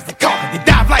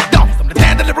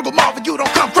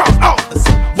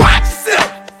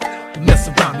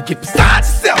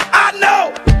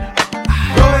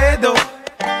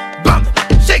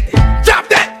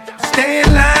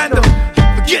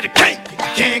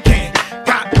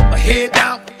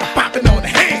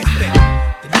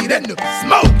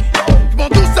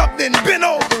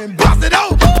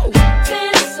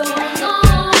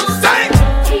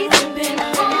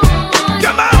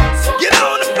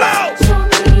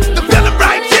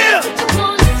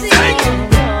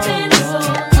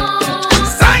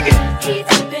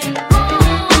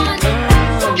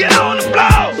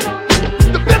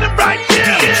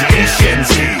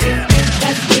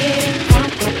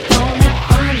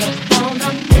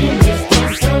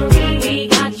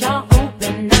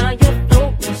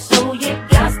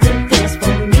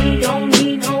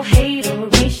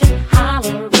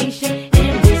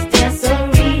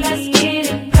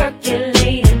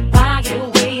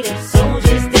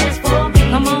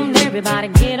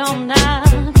 on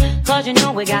up, cause you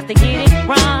know we got to get it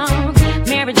wrong.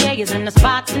 Mary J is in the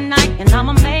spot tonight, and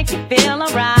I'ma make you feel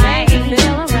alright.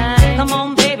 Come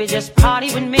on, baby, just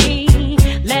party with me.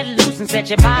 Let loose and set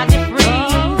your body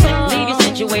free. Leave your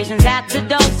situations at the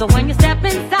door, so when you step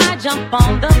inside, jump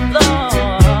on the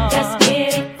floor. Let's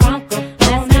get it crunk up,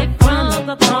 let's get crunk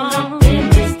up in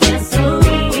this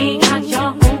dancery. We got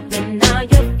y'all open, now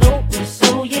you're floating,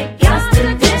 so you got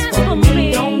to dance for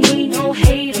me. Don't need no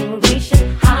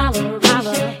hateration,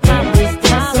 holleration in this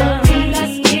dancery.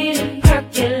 Let's get it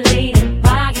percolated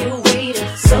while you're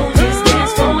waiting, so just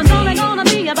dance for me. It's only gonna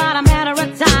be about a matter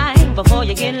of time before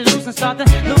you get loose and start to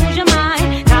lose your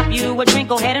mind. Cop you a drink,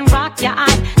 go ahead and rock your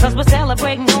eyes, cause we're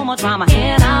celebrating no more drama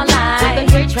in our lives. With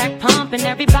a great track pumping,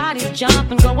 everybody's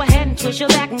jumping. Go ahead and twist your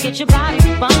back and get your body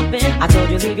bumping. I told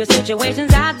you leave your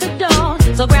situations at the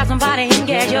door, so grab somebody and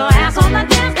get your ass on the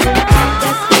dance floor.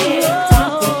 Let's get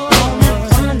it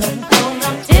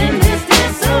in this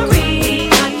dancery.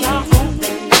 Got y'all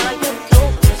open, now you're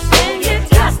open, and you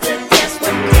got to dance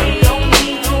with me. Don't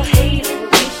need no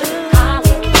hateration,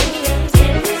 holleration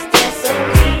in this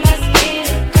dancery. Let's get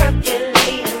it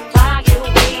percolated while you're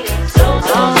waiting, so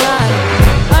alright.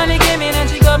 Honey came in and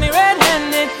she got me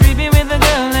red-handed, creepy with the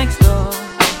girl next door.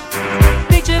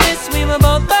 Picture this, we were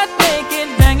both butt naked,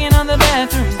 banging on the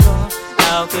bathroom floor.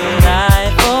 How could I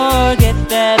forget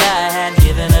that I had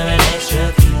given her an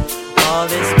extra key? All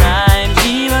this time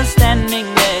she was standing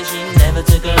there, she never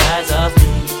took her eyes off me.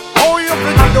 Oh, you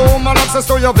think I do woman access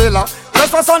to your villa?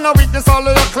 Just for son of weakness, all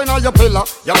of your clean on your pillar.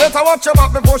 You better watch your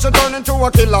back before she turn into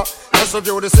a killer. Let's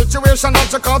review the situation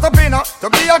that you caught up in her. To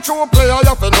be a true player, you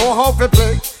have to know how to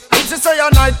play. If she say a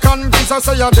night, convince her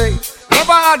say a day.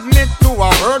 Never admit to a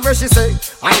word where she say.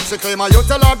 And if she claim her, you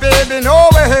tell her, baby, no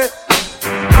way.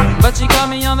 But she caught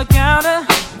me on the counter,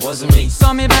 Wasn't me.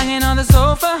 saw me banging on the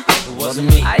sofa, Wasn't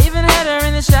me. I even had her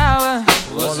in the shower,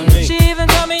 Wasn't me. she even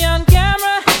caught me on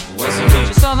camera, Wasn't me.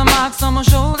 she saw the marks on my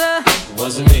shoulder,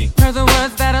 Wasn't me. heard the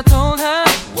words that I told her,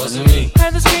 Wasn't me.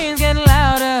 heard the screams getting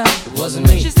louder, Wasn't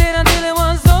me. she stayed until it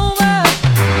was over.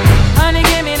 Honey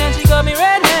came in and she got me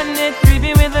red-handed,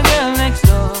 creepy with the girl next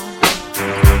door.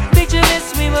 Picture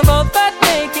this, we were both butt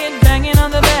naked, banging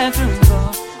on the bathroom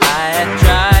floor. I had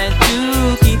tried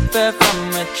to keep her from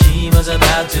what she was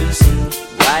about to see.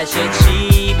 Why should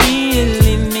she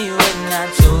believe me when I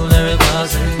told her it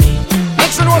wasn't me?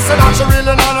 Make she know say that she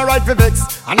really not a right for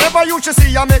vex. I never used to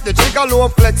see her make the jigger low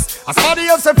flex. As somebody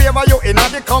else in favor you in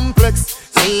the complex.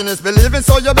 Seeing is believing,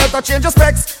 so you better change your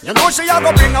specs. You know she a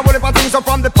go bring a whole heap of things up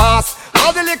from the past.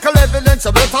 All the little evidence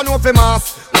you better know for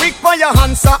mass. Quick by your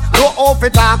hands, no off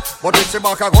it up. But if she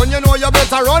back a gun, you know you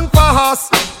better run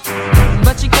fast.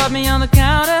 But she caught me on the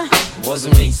counter,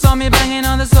 Wasn't me. saw me banging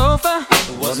on the sofa,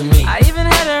 Wasn't me. I even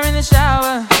had her in the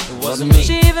shower, Wasn't me.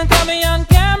 she even caught me on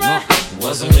camera,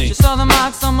 Wasn't me. she saw the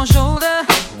marks on my shoulder,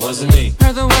 Wasn't me.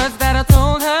 heard the words that I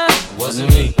told her, Wasn't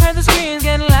me. heard the screams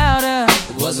getting louder,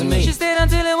 Wasn't me. she stayed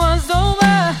until it was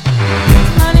over.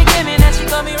 Honey came in and she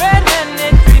caught me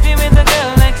red-handed, creepy with the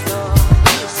girl next door.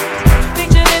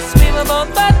 Picture this, we were both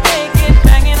butt naked,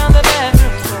 banging on the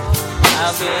bathroom floor.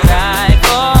 How could I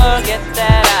forget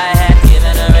that I had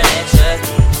given her an extra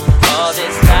key? All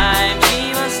this time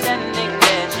she was standing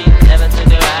there, she never took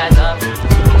her eyes off me.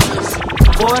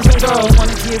 Boys and girls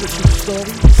wanna hear a true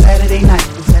story. Saturday night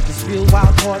was at this real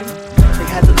wild party. They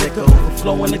had the liquor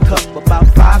overflow in the cup. About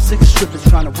 5-6 strippers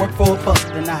trying to work for a buck.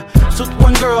 Then I took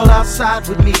one girl outside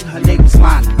with me. Her name was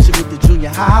Lana. She went to junior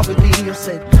high with me. I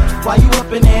said, why you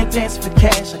up in there dancing for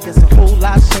cash? I guess a whole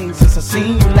lot's changed since I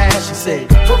seen you last. She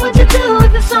said, What would you do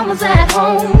if your son was at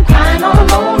home, crying all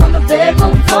alone on the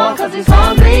bedroom floor, cause he's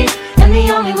hungry, and the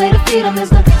only way to feed him is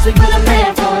to sleep with a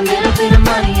man for a little bit of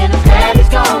money, and his daddy's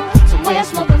gone somewhere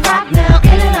smoking rock now,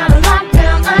 in and out of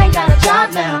lockdown, I ain't got a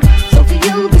job now. So for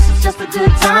you, this is just a good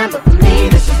time, but for me,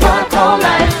 this is what I call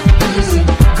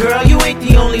life. girl, you ain't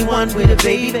the only one with a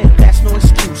baby. That's no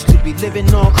excuse to be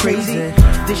living all crazy.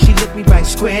 Then she looked me right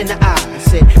square in the eye. I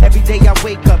said, every day I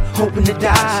wake up hoping to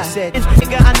die. She said,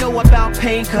 nigga, I know about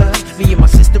pain, cause me and my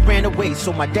sister ran away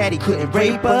so my daddy couldn't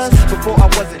rape us. Before I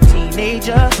was a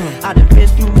teenager, I done been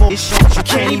through more shit you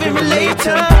can't even relate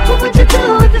to. What would you do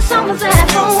if the sun was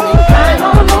at home, crying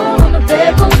all alone on the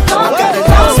bedroom floor?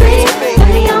 And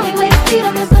the only way to feed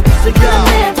him is to sleep with a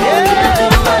man for a little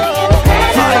bit of money and his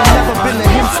daddy's gone. Never been to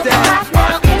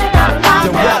Hempstead.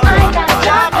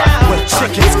 Where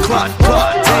chickens cluck,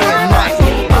 cluck, day and night.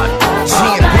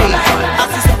 G&B. I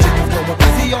see some chickens going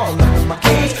crazy all up in my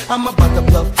cage. I'm about to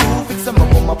bluff too, fix them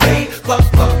up on my plate. Cluck,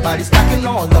 cluck, body stacking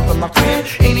all up in my crib.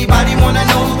 Anybody wanna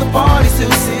know the party's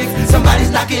still sick?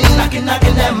 Somebody's knocking, knocking,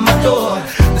 knocking at my door.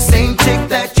 The same chick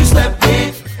that you slept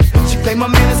with. claim my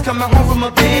man is coming home from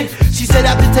a bed. She said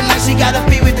after tonight she gotta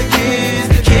be with the kids.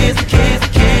 The kids, the kids, the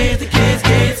kids, the kids,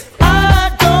 kids.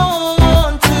 I don't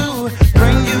want to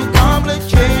bring you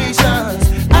complications.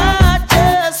 I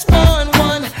just want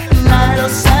one night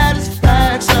of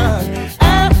satisfaction.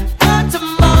 After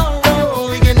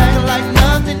tomorrow we can act like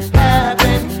nothing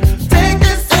happened. Take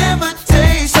this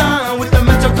invitation with the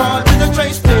metro card to the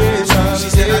train station. She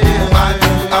said I do.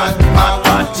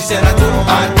 She said I do.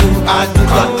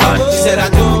 She said I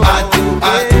do.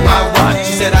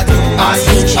 She said I do.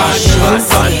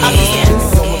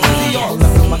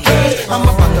 I'm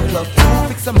about to plug two,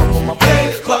 fix them up on my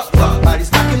bed. Club,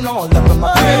 body's knocking all up in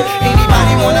my bed.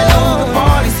 Anybody wanna know the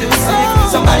party's still sick?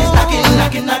 Somebody's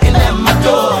knocking at my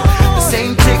door. The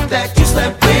same chick that you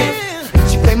slept with.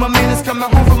 She claimed my man is coming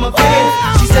home from a bed.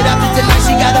 She said after tonight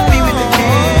she gotta be with the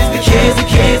kids. The kids, the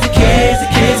kids, the kids, the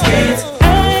kids, kids.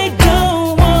 I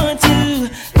don't want to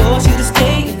force you to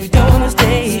stay if you don't wanna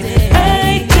stay.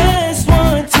 I just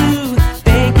want to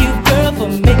thank you, girl, for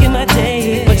making my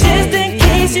day. But just in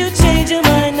case you change your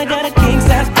mind, I got a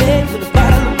king-size bed with a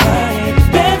bottle of wine.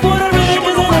 Bad for the rent,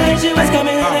 'cause I heard you was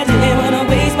coming and I didn't wanna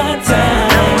waste my time.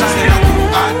 She said I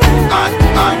do.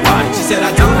 She said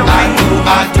I do.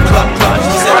 Club.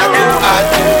 She said I do.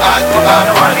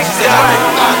 She said I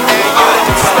do.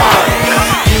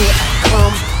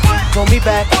 Come, call me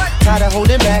back. Tired of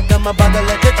holding back. I'm about to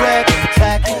let the drag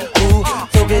back. Ooh,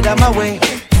 so get out my way.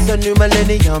 It's a new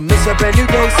millennium. It's a brand new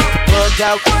day. Look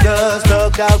out,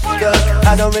 look out,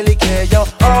 I don't really care, yo.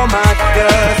 Oh my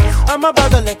God, I'm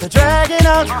about to let the dragon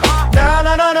out. No,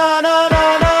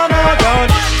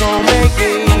 don't make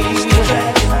me.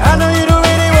 I know you don't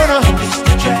really wanna.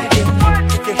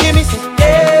 If you hear me say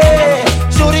yeah,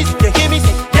 shorties, if you hear me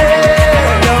say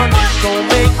yeah, don't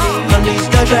make me unleash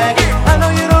the dragon. I know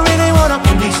you don't really wanna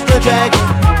unleash the dragon.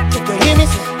 If you hear me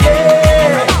say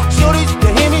yeah, shorties, if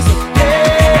you hear me say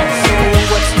yeah. So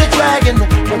what's the dragon?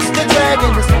 What's the dragon?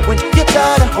 It's when you're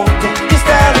tired of holding your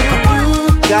style.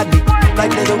 Got me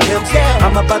like little pimps.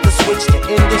 I'm about to switch the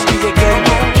industry again.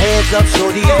 Hands up,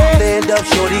 shorty, stand up,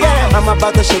 shorty. I'm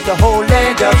about to shake the whole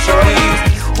land up, shorty.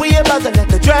 We about to let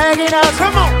the dragon out.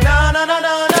 Come on. No.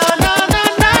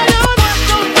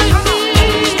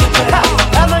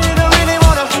 I know you don't really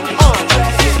wanna.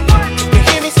 You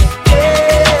hear me say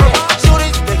yeah, shorty.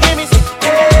 You hear me say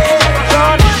yeah,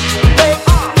 Johnny.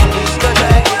 Release the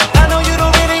dragon. I know you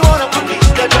don't really wanna release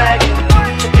the dragon.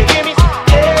 You hear me say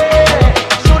yeah,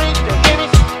 shorty. You hear me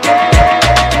say yeah.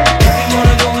 If you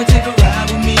wanna go and take a ride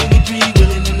with me, we three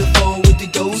willing in the four with the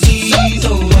dozies.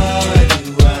 Oh, why do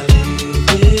I live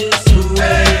this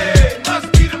way? Must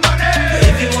be the money.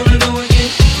 If you wanna go and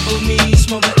get with me,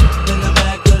 smoke it in the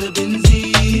back of the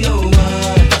Benzie. Oh,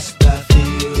 why must I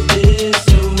feel this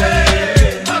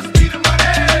way? Must be the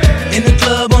money. In the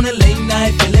club on a late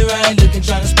night, feeling right, looking,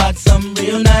 trying to spot something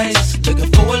real nice. Looking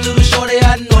for a little shorty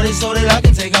I know they so that I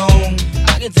can take home.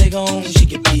 She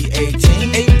could be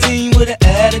 18 with an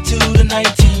attitude of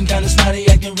 19, kinda snotty,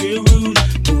 acting real rude.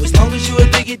 But as long as you a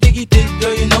thick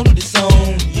girl, you know that it's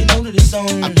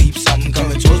on. I peep something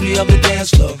coming towards me up the dance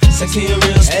floor. Sexy and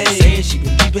real stuff, saying she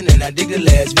been peeping and I dig the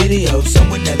last video.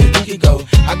 Somewhere that we could go.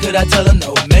 How could I tell her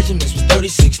no? Measurements was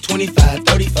 36, 25,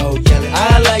 34, yelling.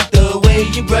 I like the way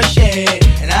you brush your hair,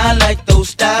 and I like those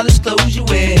stylish clothes you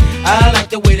wear. I like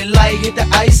the way the light hit the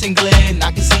ice and glint.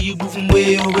 I can see you moving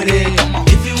way over there.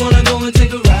 If you wanna go and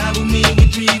take a ride with me, we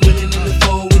three willing in the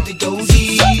four with the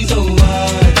dozies. Oh,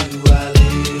 why do I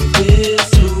live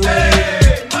this way?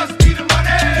 Must be the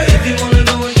money. If you wanna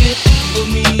go and get with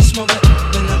me, smoke it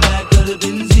in the back of the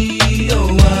Benzie. Oh,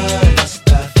 why must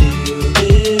I feel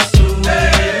this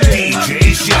way? DJ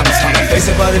Shinsky. Face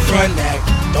about it front act,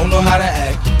 don't know how to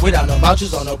act. Without no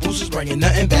vouchers or no boosters, bringing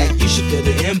nothing back. You should feel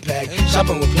the impact.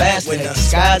 Shopping with plastic. When the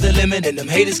sky's the limit and them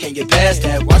haters can't get past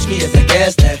that. Watch me as I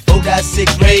gas that.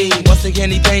 4.6 range. Once again,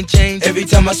 anything change. Every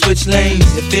time I switch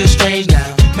lanes, it feels strange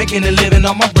now. Making a living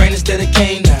on my brain instead of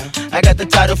cane now. I got the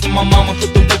title from my mama,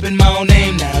 put the whip in my own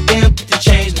name now. Damn, put the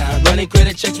change now. Running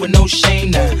credit checks with no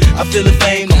shame now. I feel the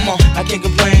fame, come on, I can't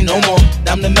complain no more.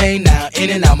 I'm the main now, in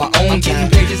and out my own time.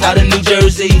 Pages out of New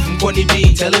Jersey from Courtney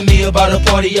B, telling me about a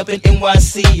party up in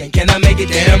NYC. And can I make it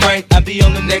damn right? I'll be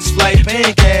on the next flight,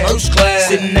 paying cash, first class,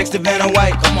 sitting next to Vanna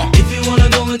White. Come on. If you wanna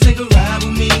go and take a ride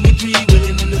with me, we three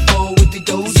willing in the four with the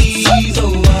dozies.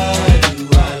 Oh, why do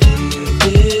I live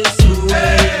this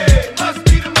way? Must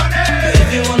be the money. If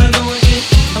you wanna go and get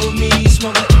with me,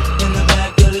 smoke it in the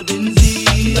back of the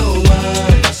Benzie. Oh,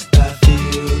 why must I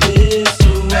feel this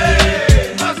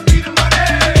way? Must be the money.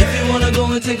 If you wanna go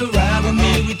and take a ride with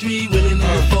me, we three willing in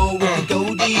the four with the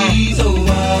goldies. Oh,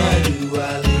 why do I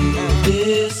live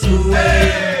this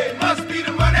way? Must be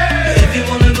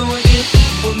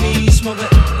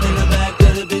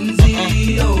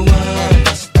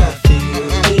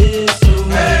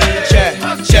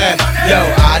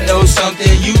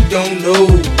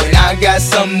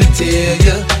tell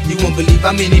ya. You won't believe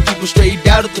how many people straight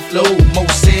out of the flow.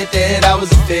 Most said that I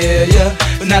was a failure,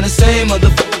 but now the same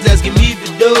motherfuckers asking me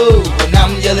for dough. And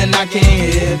I'm yelling I can't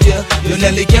help ya. Yo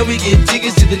Nelly, can we get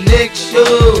tickets to the next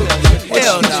show?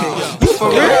 Hell no. You for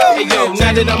real? Hey yo,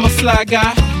 now that I'm a fly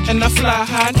guy and I fly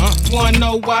high, wanna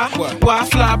know why? Why I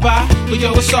fly by? But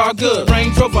yo, it's all good.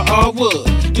 Range Rover, all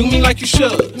wood. Do me like you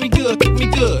should. Me good, me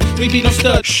good. We be no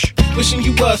stud. Wishing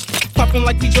you was popping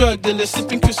like we drug dealers,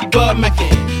 sipping crispy Bud Mackin.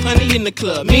 Honey in the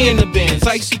club, me in the Benz,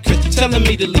 icy Chris telling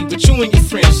me to leave with you and your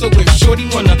friends. So if Shorty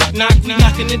wanna knock, we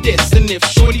knockin' the diss. And if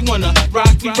Shorty wanna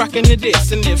rock, we rockin' the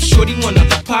diss. And if Shorty wanna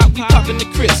pop, we poppin' the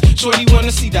Chris. Shorty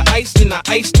wanna see the ice, then I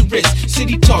ice the wrist.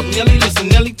 City talk, Nelly listen,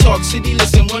 Nelly talk, city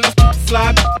listen. When I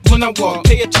fly, when I walk,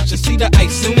 pay attention, see the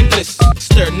ice in the bliss.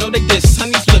 Stir, know they diss,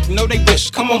 honeys look, know they wish.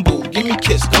 Come on, boo, give me a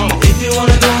kiss, come on. If you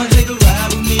wanna go and take a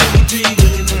ride with me, we three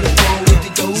really wanna go with the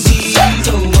go-gees.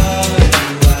 So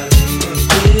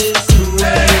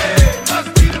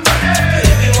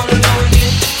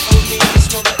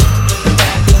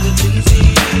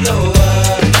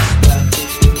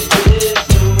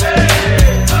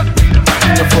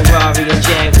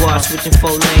switching 4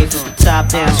 lanes with the top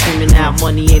down, screaming out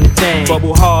money ain't a thing.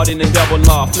 Bubble hard in the double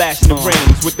law, flashing the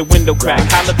rings with the window crack.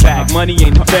 Holla back, money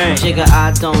ain't a thing. Jigga,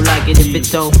 I don't like it if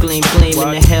it don't gleam, gleam in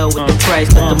the hell with the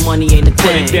price, but the money ain't a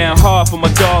thing. Put it down hard for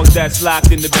my dogs that's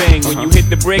locked in the bang. When you hit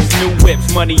the bricks, new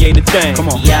whips, money ain't a thing. Come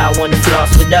on. Y'all wanna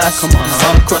floss with us? Come on.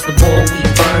 All across the board, we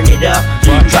burn it up.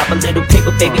 Drop a little paper,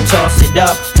 baby, toss it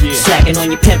up. Slacking on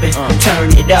your pimpin',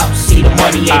 turn it up. See the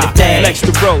money ain't a thing. Flex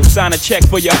the road, sign a check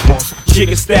for your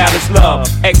Jigga style is love,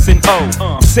 X and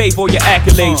O. Save all your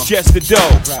accolades, just the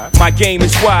dough. My game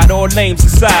is wide, all names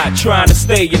aside. Trying to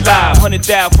stay alive, 100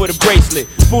 down for the bracelet.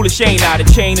 Foolish ain't I, the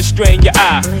chain to strain your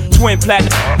eye. Twin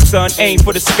platinum, son, aim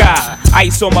for the sky.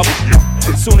 Ice on my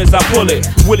as soon as I pull it.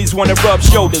 Willies wanna rub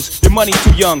shoulders, your money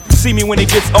too young. See me when it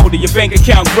gets older, your bank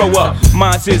account grow up.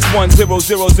 Mine's is 1000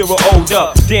 old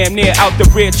up. Damn near out the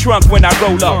rear trunk when I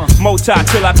roll up. Moti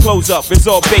till I close up, it's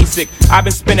all basic. I've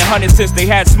been spending hundreds since they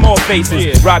had small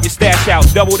faces. Rob your stash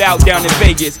out, doubled out down in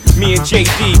Vegas. Me and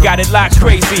JD got it locked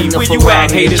crazy. Where you at,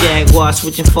 haters? Jaguar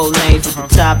switching 4 lanes with the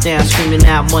top down, screaming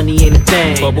out money ain't a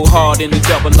thing. Bubble hard in the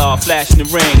double law, flashing the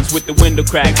rings with the window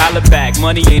crack. Holla back,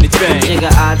 money ain't a thing.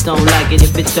 Jigga, I don't like it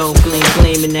if it don't gleam,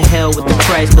 gleam in the hell with the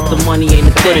price, but the money ain't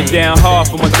a thing. Put it down hard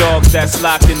for my dogs that's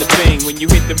locked in the bing. When you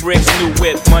hit the bricks, new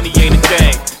whip, money ain't a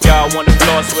thing. Y'all wanna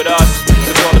floss with us?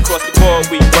 Cause all across the board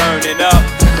we burn it up.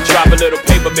 Drop a little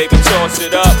paper, baby, toss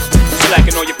it up.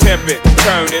 Slacking on your pimpin',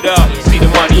 turn it up. See the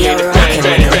money ain't a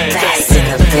thing. Best in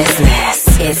the business.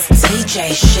 It's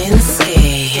DJ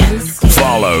Shinsky.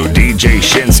 Follow DJ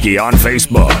Shinsky on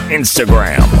Facebook,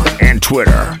 Instagram, and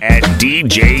Twitter at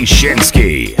DJ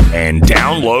Shinsky. And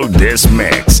download this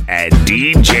mix at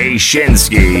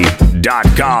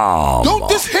DJShinsky.com. Don't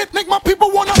this hit make my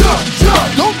people wanna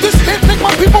Don't this hit make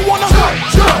my people wanna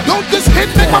Don't this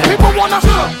hit make my people wanna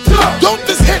Don't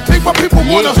this hit make my people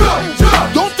wanna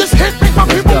Don't this hit make my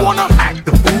people wanna Act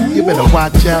the fool. You better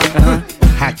watch out.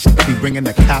 Hot shit be bringing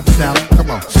the cops out.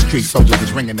 Come on, street soldiers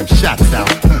is ringing them shots out.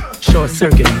 Short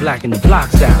circuit and blacking the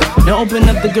blocks out. Now open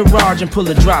up the garage and pull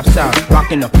the drops out.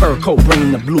 Rocking the fur coat,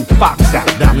 bringing the blue fox out.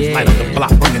 Diamonds light up the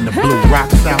block, bringing the blue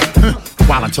rocks out.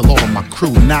 While until all of my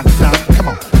crew knocks out. Come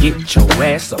on, get your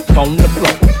ass up on the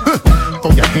floor.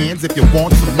 Throw your hands if you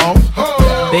want some more.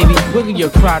 Baby, wiggle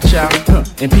your crotch out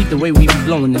and peep the way we be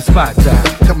blowing the spots out.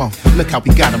 Come on, look how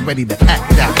we got them ready to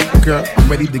act out. Girl, I'm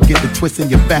ready to get the twist in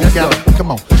your back Let's out. Go.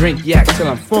 Come on, drink yak till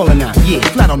I'm falling out. Yeah,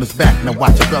 flat on his back. Now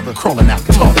watch your brother crawling out.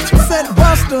 Talk to him. Said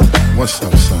Buster, what's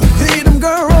up, son? See them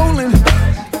girl rolling,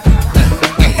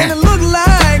 and it look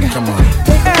like come on,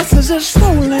 their asses are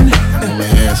swollen. And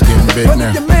their ass getting big but now.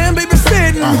 If your man baby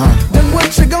sitting, then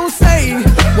what you gon' say?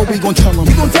 What we gon' tell him?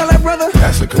 You gon' tell that brother?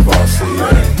 That's a Kavasi.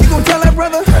 You gon' tell that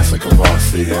brother? That's a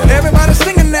Kavasi. Everybody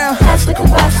singing now. That's a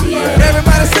Kavasi.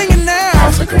 Everybody singing now.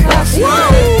 That's a Kavasi.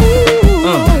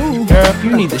 Girl,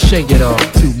 you need to shake it off.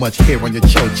 Too much hair on your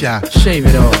chocha. Shave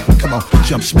it off. Come on,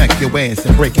 jump, smack your ass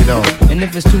and break it off. And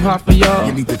if it's too hot for y'all,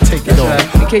 you need to take it off.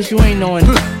 Right. In case you ain't knowing,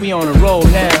 we on a roll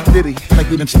now. Diddy, like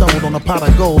we done stumbled on a pot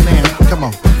of gold now. Come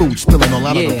on, food spilling all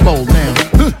out of the bowl now.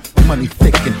 Money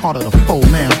thick and harder to fold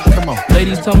now. Come on.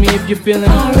 Ladies, tell me if you're feeling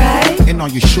alright. And are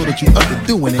you sure that you up to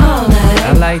doing it?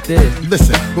 I like this.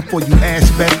 Listen, before you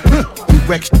ask back, we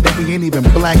wrecked that we ain't even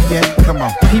black yet. Come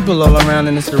on. People all around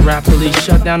and it's the rap police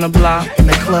shut down the block. And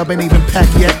the club ain't even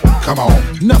packed yet. Come on.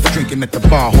 Enough drinking at the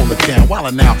bar, hold it down.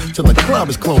 While now, till the club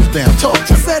is closed down. Talk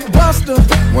to me. Said Buster,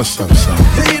 what's up, son?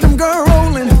 See them girl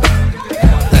rolling,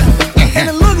 and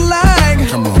it look like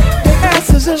come on. their ass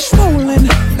masses are swollen.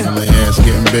 My ass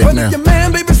getting big But now. if your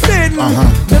man baby sitting,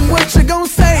 then what you gon'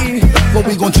 say? What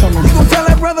we gon' tell him? You gon' tell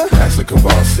that brother? That's like a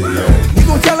bossy, yeah. You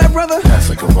gon' tell that brother? That's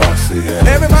like a bossy,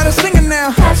 yeah. Everybody singing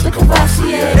now. That's like a bossy,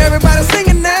 yeah. Everybody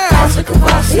singing now. That's like a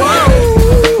bossy, yeah.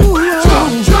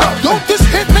 Don't this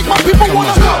hit make my people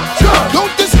wanna?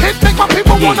 Don't this hit make my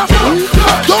people wanna?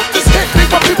 Don't this hit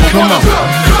make my people wanna?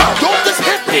 Don't this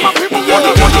hit make my people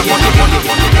wanna?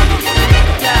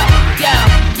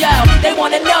 Yo, they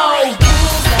wanna know.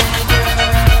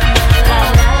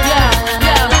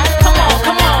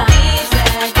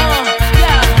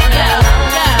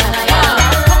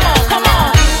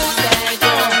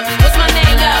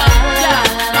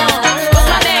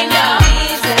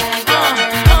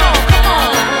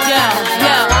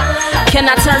 Can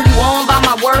I turn you on by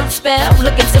my word spell?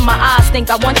 Look into my eyes,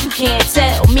 think I want you, can't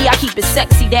tell. Me, I keep it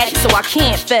sexy, daddy, so I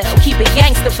can't fail. Keep it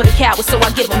gangster for the cowards, so I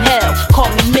give them hell. Call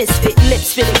me misfit,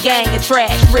 lips fit a gang of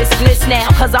trash. Wristless now,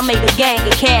 cause I made a gang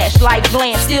of cash. Like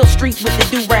glam, still street with the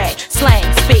do-rag. Slang,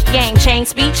 spit, gang, chain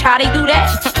speech, how they do that?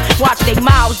 Watch they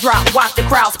mouths drop, watch the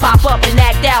crowds pop up and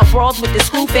act out. Brawls with the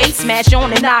screw face, smash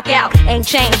on and knock out. Ain't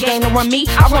chain game to run me,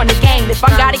 I run the game. If I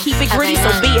gotta keep it gritty, so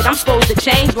be it. I'm supposed to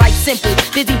change like simple.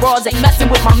 Dizzy brawls ain't messing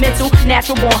with my mental.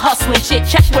 Natural born hustling shit,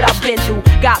 check what I've been through.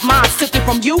 Got mines, took it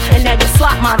from you, and now you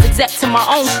slot mines. Exec to my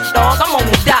own dog, I'm on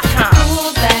the.com.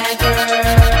 Who's that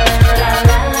girl?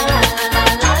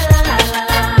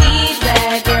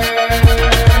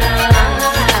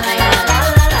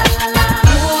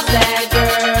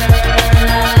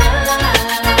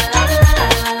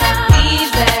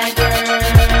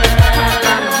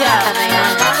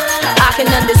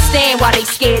 Why they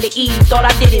scared to eat? Thought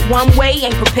I did it one way,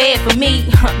 ain't prepared for me.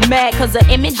 Mad cause of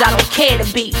image I don't care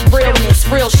to be. Realness,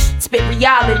 real shit, spit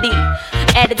reality.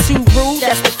 Attitude rude,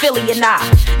 that's the Philly and I.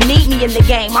 Need me in the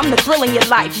game, I'm the thrill in your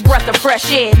life. Breath of fresh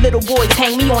air, little boys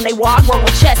hang me on they wall, growing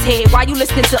chest head. Why you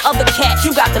listening to other cats?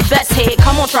 You got the best head.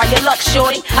 Come on, try your luck,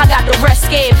 shorty. I got the rest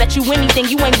scared. Bet you anything,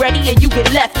 you ain't ready and you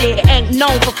get left there. Ain't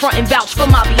known for front and vouch for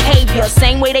my behavior.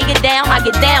 Same way they get down, I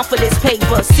get down for this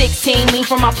paper. 16, lean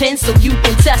from my pen so you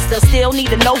can test us. Still need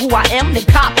to know who I am, then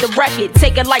cop the record.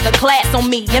 Take it like a class on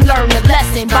me and learn the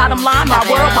lesson. Bottom line, my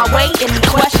world, my way. Any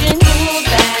questions?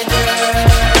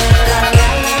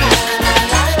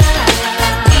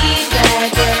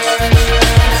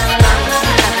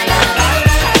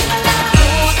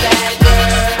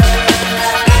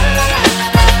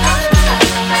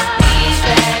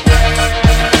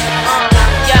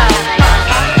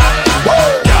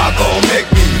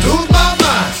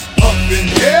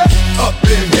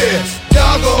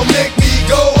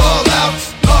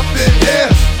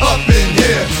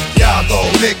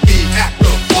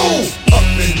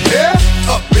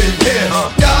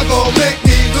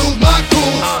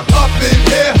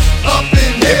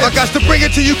 To bring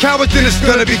it to you cowards, then it's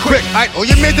gonna be quick. Aight, all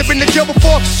your mans have been to jail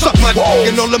before, suck my dick.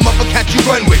 And all the motherfuckers you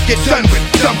run with, get done with,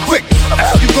 dumb quick.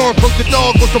 You gon' approach the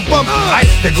dog with some bump. Aight,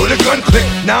 they go to gun click.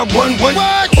 Now I'm 1-1,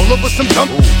 all over some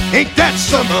dump. Ain't that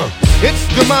something? It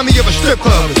remind me of a strip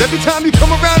club. Cause every time you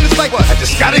come around, it's like, I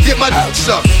just gotta get my dick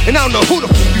sucked. And I don't know who the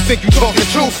f you think you talking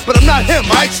to, but I'm not him,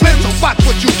 aight, Slim. So watch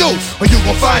what you do, or you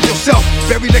gon' find yourself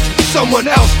very next to someone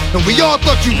else. And we all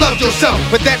thought you loved yourself,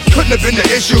 but that couldn't have been the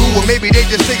issue. Or maybe they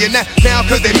just saying that now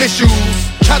cause they miss you.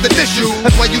 Try to diss you,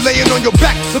 that's why you laying on your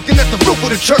back, looking at the roof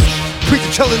of the church. Preacher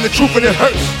telling the truth and it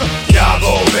hurts. Y'all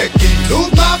gon' make me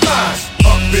lose my mind.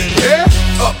 Up in here,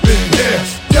 up in here.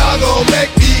 Y'all gon'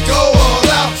 make me go all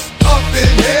out. Up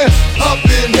in here, up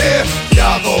in here.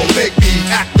 Y'all gon' make me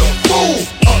act a fool.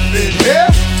 Up in here,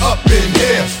 up in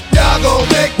here. Y'all gon'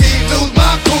 make me lose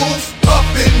my cool. Up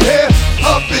in here,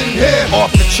 up in here.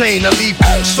 Off the chain, I leave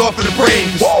soft in the brain.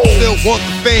 Still want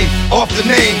the fame, off the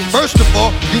name. First of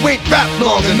all, you ain't rap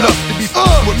long enough to be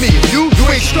with me. You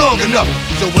ain't strong enough.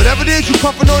 So whatever it is you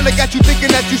puffin' on, they got you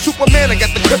thinking that you Superman. I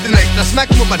got the kryptonite. Now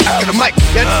smack him with my dick in the mic.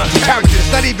 That's characters,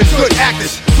 not even good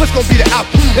actors. What's gonna be the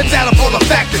outcome? Let's add up all the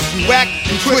factors. You whack,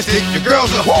 you twisted, your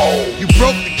girl's a hoe. You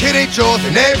broke, the kid ain't yours,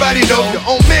 and everybody know. Your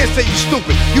own man say you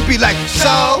stupid. You be like,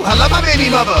 so, I love my baby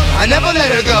mother. I never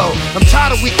let her go. I'm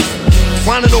tired of we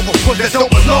whining over puss that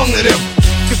don't belong to them.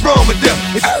 What's wrong with them?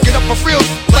 It's get up for real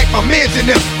like my mans in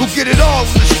them, who get it all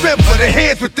with the strength of their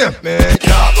hands with them. Man,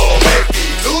 y'all gon' make me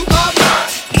lose my mind.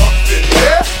 Up in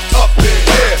here, up in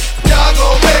here. Y'all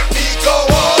gon' make me go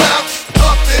all out.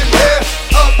 Up in here,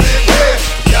 up in here.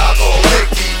 Y'all gon' make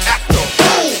me act a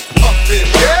fool. Up in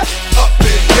here, up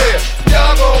in here.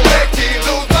 Y'all gon' make me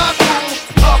lose my cool.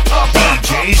 Up, up, up.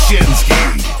 DJ Shinsky.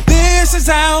 This is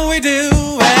how we do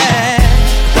it.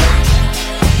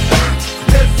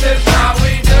 This is how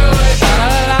we do it. La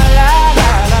la la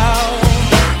la la.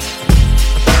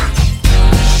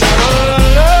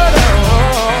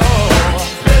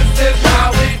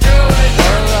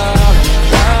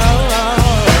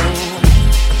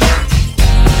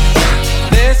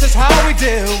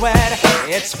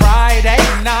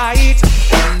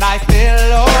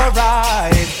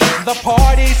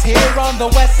 parties here on the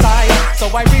west side. So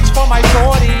I reach for my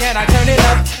 40 and I turn it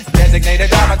up. Designated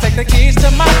driver, take the keys to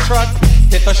my truck.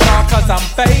 Hit the shop cause I'm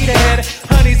faded.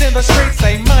 Honey's in the streets,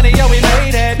 say money, yo, we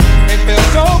made it. It feels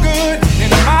so good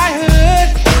in my hood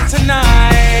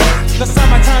tonight. The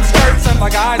summertime skirts and the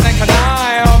guys ain't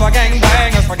canine. All the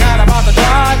gangbangers forgot about the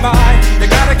drive-by. You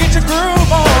gotta get your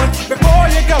groove on before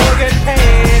you go get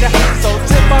paid. So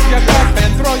tip up your cup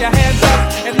and throw your hands up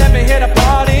and let me hear the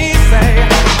party say,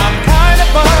 I'm kinda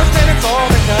buzzed and it's all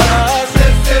because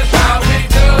this is how we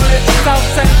do it. South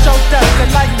Central does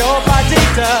it like nobody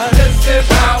does. This is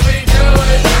how we do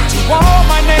it. To all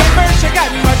my neighbors, you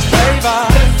got much flavor.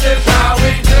 This is how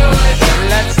we do it.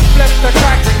 Let's flip the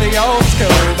track to the old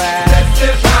school band. This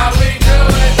is how we do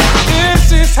it. This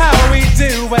is how we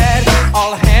do it.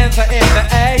 All hands are in the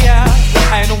air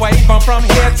and wave on from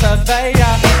here to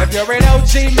there. If you're an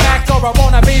OG Mac or a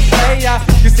wannabe player,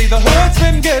 you see the hood's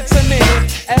been good to me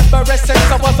ever since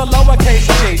I was a lowercase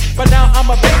G. But now I'm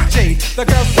a big G. The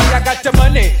girls see I got the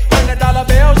money, $100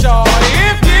 bills, y'all.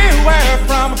 If you were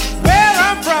from where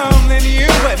I'm from, then you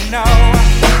would know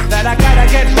that I gotta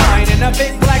get mine in a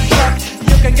big black truck.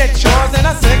 You can get yours in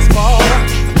a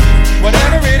 6-4.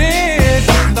 Whatever it is,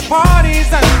 the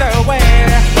party's underway.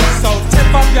 So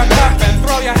tip up your cup and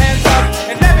throw your hands up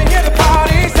and let me hear the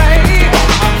party say,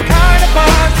 I'm kinda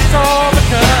buzzed, it's all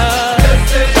because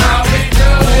this is how we do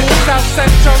it. South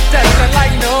Central does it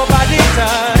like nobody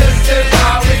does. This is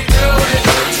how we do it.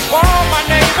 To all my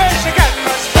neighbors, you got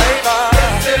much flavor.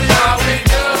 This is how we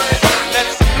do it.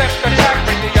 Let's flip the track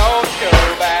with the old school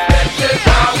band. This is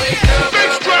how we do it.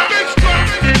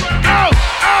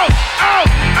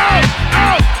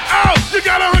 You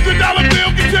got a $100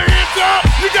 bill, get your hands up.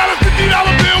 You got a $50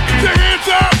 bill, get your hands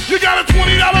up. You got a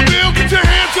 $20 bill, get your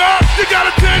hands up. You got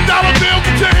a $10 bill,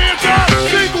 get your hands up.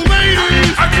 Single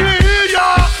ladies, I can't hear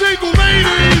y'all. Single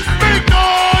ladies, make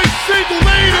noise. Single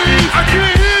ladies, I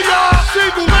can't hear y'all.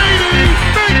 Single ladies,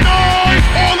 make noise.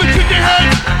 All the chicken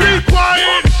heads, be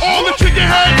quiet. All the chicken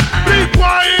heads, be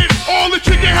quiet. All the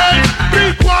chicken heads, be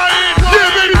quiet. Yeah,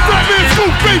 baby, stop in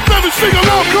school, face 7, sing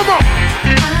along, come on.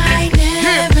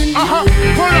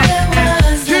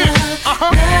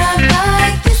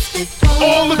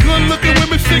 All the good looking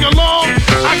women sing along.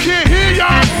 I can't hear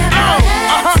y'all.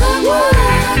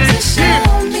 Someone to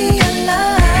show me a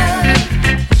love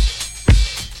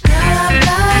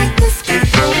like this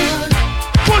before.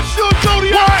 What's your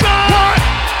zodiac sign?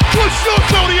 What's your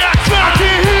zodiac sign? I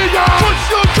can't hear y'all. What's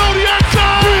your zodiac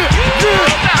sign?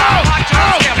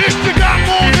 Out. If you got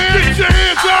long hair, get your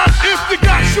hands up. If you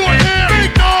got short hair,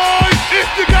 make noise. If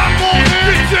you got long hair,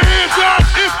 get your hands up.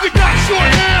 If you got short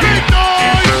hair, make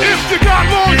noise. If you got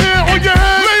long hair on your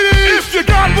head, ladies. If you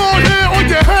got long hair on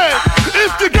your head.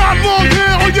 If you got long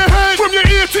hair on your head, from your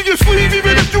ear to your sleeve,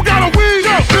 even if you got a weave.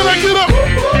 Can I get up?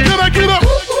 Can I get up?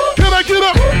 Can I get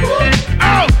up?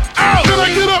 Out. Can I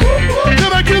get up?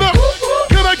 Can I get up?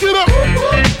 Can I get up?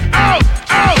 Out.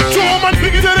 To all my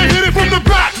niggas that hit it from the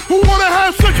back, who wanna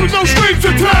have sex with no strings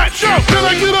attached. Yo, can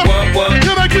I get up?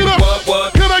 Can I get up?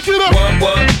 Can I get up?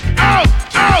 Out.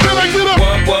 Can I get up?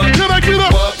 Can I get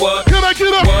up? Can I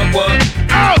get up?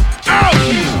 Out.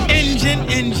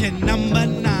 Engine number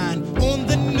 9 on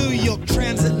the New York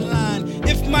Transit line.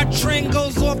 If my train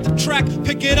goes off the track,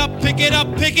 pick it up, pick it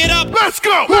up, pick it up. Let's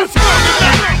go. Let's go.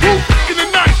 Who in the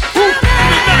night? Who in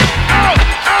the night? Out.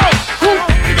 Who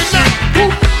in the night? Who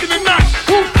in the night?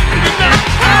 Who in the night?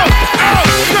 Out.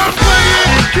 Stop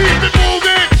playing, keep it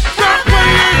moving. Stop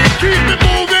playing, keep it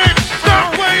moving. Stop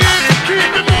playing,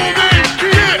 keep it moving.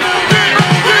 Keep it moving.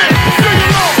 Sing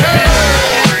along.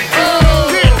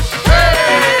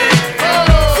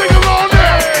 Sing along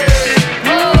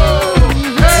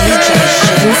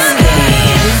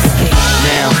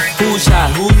Now, who's hot,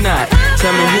 who not?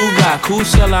 Tell me who rock, who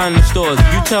sell out in the stores.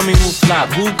 You tell me who flop,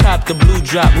 who cop the blue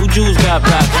drop, who jewels got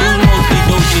blocks, who's mostly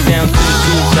Dolce down to the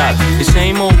jewel top. The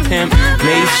same old pimp,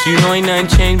 Mace, you know ain't nothing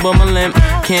changed but my limp.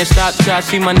 Can't stop till I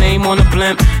see my name on the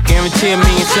blimp. Guarantee a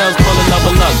million sales, pull a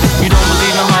level up. You don't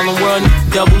believe in Harlem World,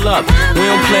 double up. We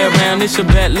don't play around, it's a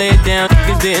bet, lay it down.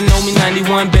 Niggas didn't know me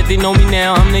 91, bet they know me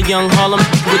now. I'm the young Harlem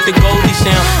with the Goldie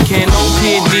sound. Can't no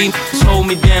PD, just hold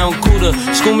me down. Cooler,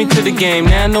 school me to the game,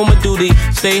 now I know my duty.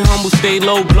 Stay humble, stay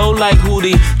low, blow like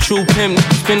Hootie. True pimp,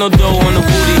 spin no dough on the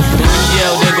booty. And when you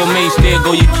yell, there go Mace, there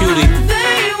go your cutie.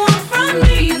 They want from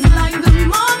me is like the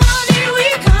more money we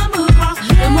come across,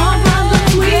 the more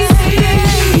problems we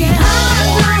see.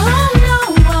 I don't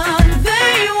know what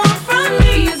they want from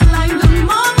me is like the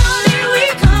more money we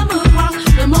come across,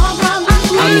 the more problems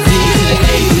we see. I'm the D to the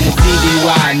A to the DDY.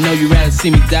 I know you rather see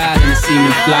see me die than to see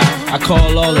me fly. I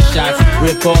call all the shots,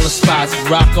 rip all the spots,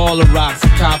 rock all the rocks,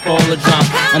 cop all the drops.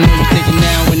 I know you're thinking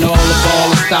now when all the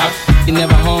ball is stopped. You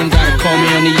never home, gotta call me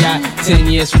on the yacht. 10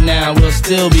 years from now, we'll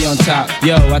still be on top.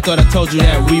 Yo, I thought I told you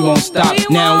that we won't stop.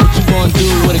 Now what you gonna do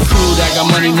with a crew that got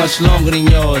money much longer than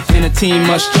yours, and a team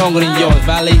much stronger than yours?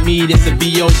 Violate me, this a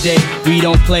B.O. day. We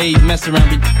don't play, mess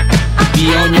around, be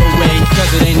on your way.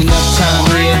 Cause it ain't enough time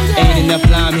here, ain't enough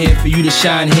lime here for you to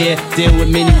shine here. Deal with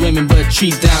many women, but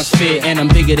trees down's fair. And I'm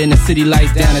bigger than the city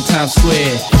lights down in Times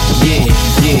Square. Yeah,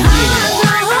 yeah, yeah.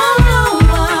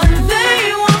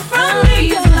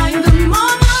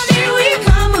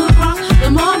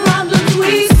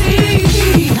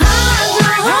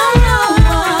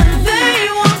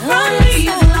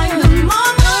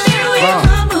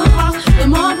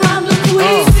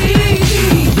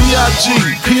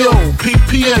 P.O.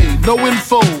 PPA, no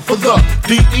info for the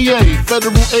DEA.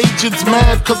 Federal agents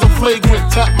mad cause I'm flagrant.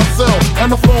 Tap myself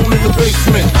and the phone in the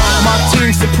basement. My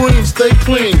team supreme, stay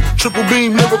clean. Triple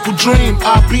beam, lyrical dream.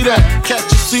 I be that.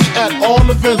 Catch a seat at all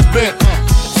events bent.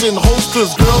 In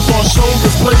holsters, girls on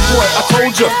shoulders, playboy, I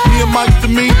told ya, me and Mike to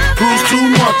me, bruise too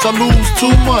much, I lose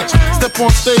too much. Step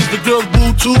on stage, the girls boo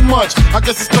too much. I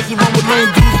guess it's cause you run with lame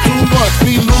dudes too much.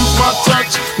 Me lose my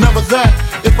touch, never that.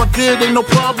 If I did, ain't no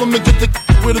problem to get the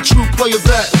where the true players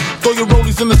at. Throw your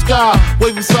rollies in the sky,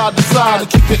 wave them side to side, and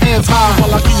keep your hands high while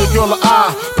I give your girl an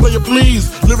eye. Player please,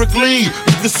 lyrically,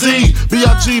 you can see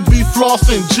B.I.G. be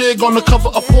flossing, jig on the cover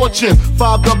of Fortune,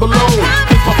 500.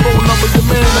 Here's my phone number, your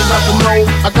man, I got the know,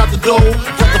 I got the dough,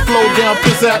 got the flow down,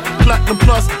 piss at, platinum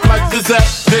plus, like Zizak,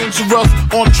 dangerous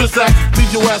on Trizak,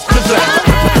 leave your ass piss at.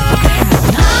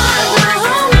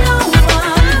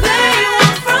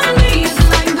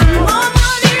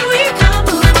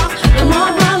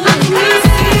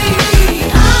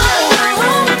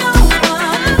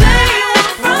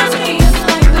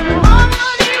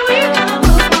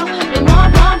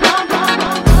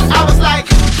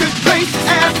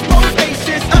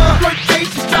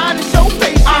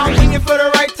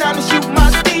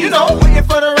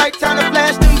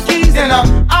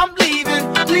 I'm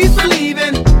leaving, please believe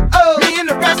in me and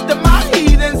the rest of my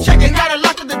heathens. Checking out a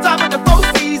lock at the top of the Four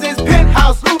Seasons.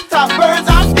 Penthouse, rooftop, birds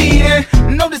I'm feeding.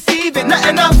 No deceiving,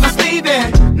 nothing up my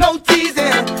sleeving. No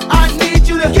teasing, I need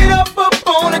you to get up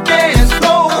on the dance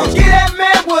floor. Get that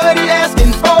man what he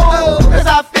asking for. Cause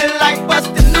I feel like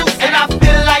busting loose and I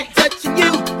feel like touching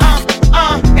you.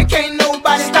 And can't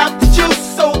nobody stop the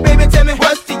juice. So baby tell me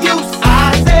what's the use.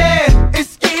 I said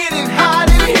it's getting hot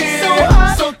in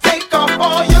here. So take off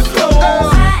all your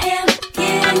clothes. I am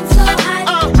getting so hot.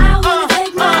 I wanna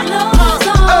take my clothes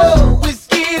off. Oh, it's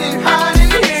getting hot in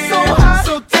here.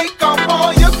 So take off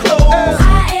all your clothes.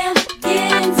 I am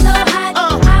getting so hot. I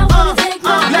wanna take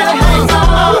my clothes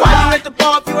off. Why you at the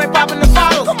bar if you ain't popping the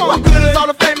bottles? Come on, what good is all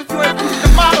the fame if you ain't pushing the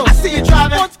models? I see you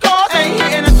driving sports cars, ain't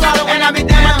hitting the throttle, and I be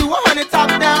down. Do 100 top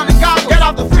down and goggles. Get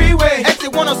off the freeway,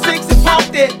 exit 106 and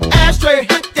parked it. Ashtray,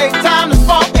 hit day, time to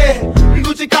spark it.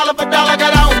 Gucci collar for dollar,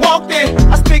 got out and walked it.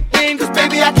 I speak things, cause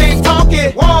baby I can't talk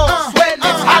it. Whoa, sweating,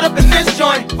 it's hot up in this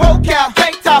joint. Vocab,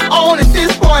 tank top on at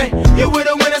this point. You with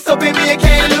a winner, so baby you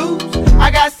can't lose.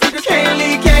 I got secrets, can't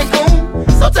leave Cancun.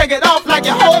 So take it off like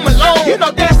you're home alone. You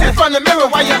know dancing in front of the mirror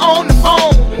while you're on the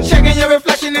phone. Checking your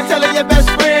reflection and telling your best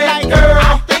friend, like, girl,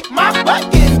 I think my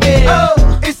butt getting big.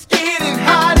 Oh, it's getting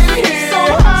hot in here.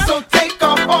 So take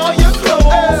off all your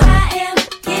clothes. I am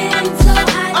getting so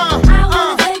hot. I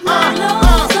wanna take my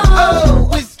clothes off.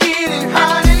 Oh, it's getting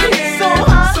hot in here.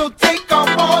 So take off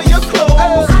all your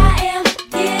clothes. I am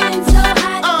getting so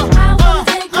hot. I wanna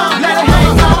take my clothes off. Let it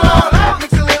hang all.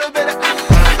 Mix a little bit of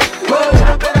whoa, a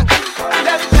little bit of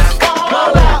let's just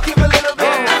fall out. Give a little bit.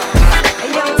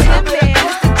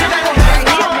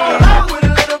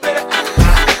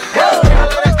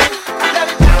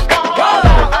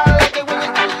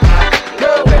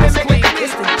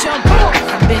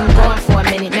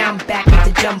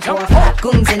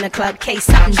 Goons in the club, case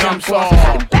something jump off.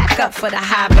 You back up for the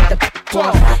high, but the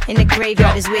off. In the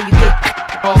graveyard is where you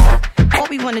get off. All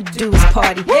we wanna do is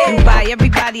party and buy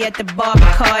everybody at the bar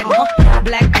Bacardi.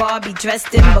 Black Barbie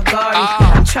dressed in Bulgari.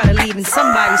 I'm tryna leave in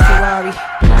somebody's Ferrari.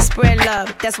 Spread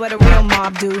love, that's what a real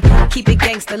mob do. Keep it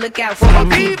gangster, look out for the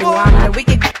people. I'm the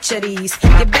wicked bitch of these.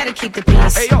 You better keep the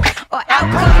peace, or out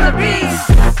come the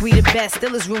beast. We the best,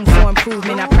 still is room for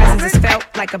improvement. Our presence is felt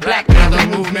like a black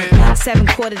man movement. 7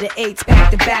 quarter to 8,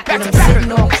 back to back when I'm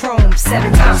sitting on chrome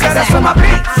 7 times. Set us on my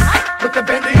beats with the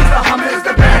Bentleys, the Hummers,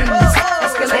 the Benz,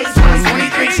 Escalade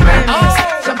 2023 trends.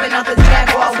 Jumping out the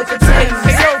Jaguar with the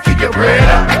Timbs. Keep your bread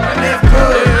up and live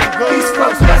good. East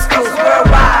Coast, West Coast,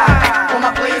 worldwide. All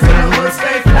my players in the hood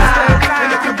stay fly.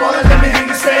 And if you ballin', let me hear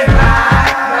you say bye.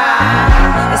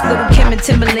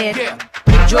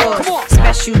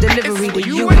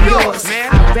 man.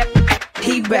 I rep,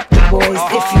 he rep the boys.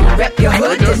 If you rep your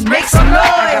hood, just make some noise.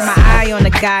 I got my eye on the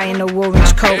guy in the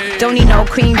orange coat. Don't need no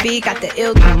cream bee, got the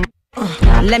ill.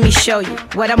 Let me show you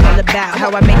what I'm all about.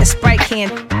 How I make a Sprite can.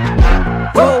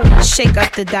 Whoa, shake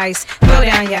up the dice, throw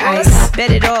down your ice.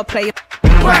 Bet it all, play your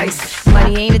price.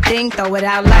 Money ain't a thing, throw it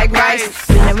out like rice.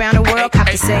 Been around the world,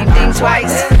 cop the same thing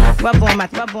twice. Rub on my,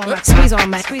 squeeze on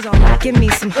my. Give me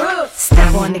some,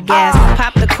 step on the gas.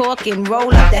 Pop the cork and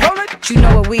roll up that. You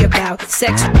know what we about,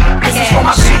 sex, This is for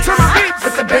my beats,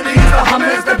 with the Bentleys, the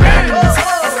Hummers, the Benz.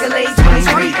 Escalade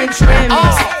 23 and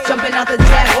trims. Jumping out the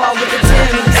Jaguar with the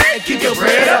Timbs. And keep your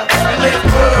bread up, and let it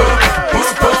work.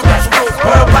 That's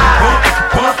worldwide.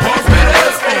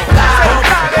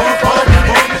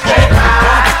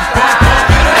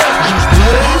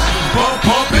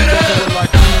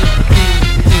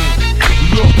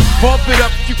 Pump it up,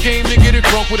 you came to get it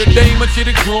drunk with a dame and shit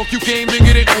it drunk, you came to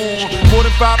get it on. More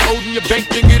than 5 O's in your bank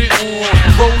to get it on.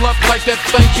 Roll up like that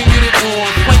thing can get it on.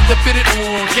 Plank to fit it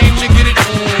on, came to get it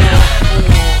on.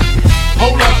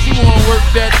 Hold up, you wanna work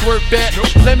that, twerk that.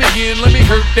 Let me in, let me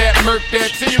hurt that, murk that.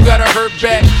 Till you gotta hurt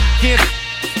back. Can't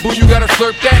boo, you gotta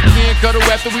slurp that. Can't cuddle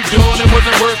after we done, it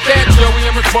wasn't worth that. Joey,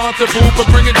 I'm responsible for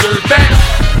bringing dirt back.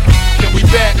 Can we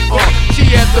back? She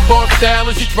at the bar style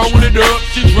and she throwing it up.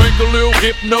 She drank a little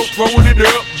hypno, throwing it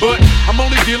up. But I'm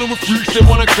only dealing with freaks that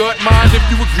wanna cut mine if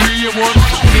you agree and want.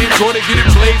 Can't go to get it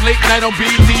played late night on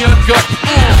BT Uncut.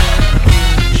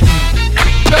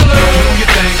 Do your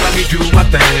thing, let me do my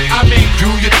thing. I mean, do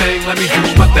your thing, let me do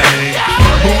my thing.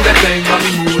 Move that thing,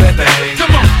 mommy, move that thing.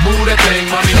 Come on, move that thing,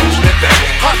 mommy, move that thing.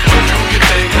 Do your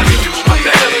thing, let me do my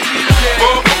thing.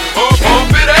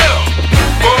 Pump it out.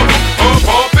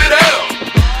 Pump it out.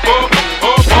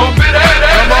 Pump it out.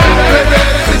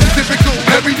 This is typical,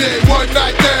 everyday, one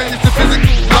night thing. It's the physical,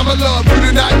 I'ma love you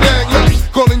tonight, dang. Look,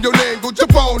 calling your name, go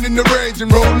jump on in the range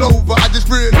and roll over. I just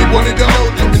really wanted to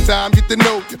hold you. In time, get to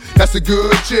know you. That's a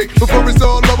good chick. Before it's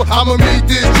all over, I'ma meet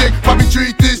this chick. Probably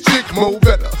treat this chick more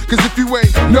better. Cause if you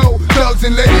ain't no thugs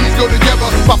and ladies go together.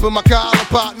 Popping my collar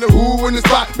partner, who in the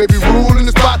spot? Baby, rule in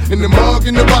the spot, in the mug,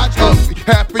 in the watch. Ugly.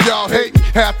 Half of y'all hate me,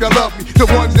 half y'all love me. The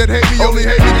ones that hate me only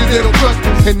hate me cause they don't trust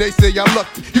me. And they say I'm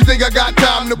lucky. You think I got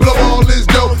time to blow all this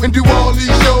dough and do all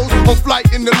these shows? On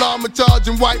flight in the llama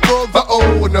charging white robes.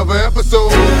 Uh-oh, another episode.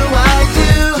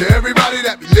 To everybody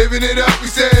that be living it up, we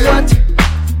say what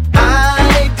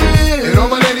I do. And all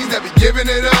my ladies that be giving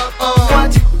it up,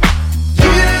 what you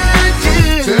do.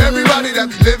 To everybody that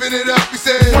be living it up, we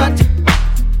say what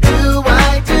do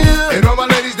I do. And all my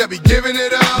ladies that be giving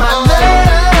it up, come on,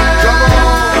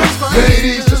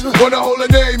 ladies, just wanna hold a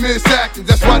name in actions.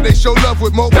 That's why they show love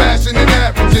with more passion than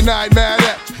average. And I ain't mad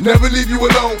at you, never leave you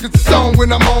alone. It's a song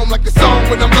when I'm home, like a song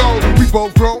when I'm gone. We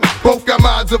both grown, both got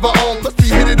minds of our own. Let's be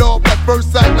hit it off at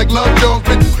first sight like Love Jones.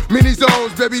 Many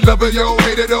zones, baby, lover, yo,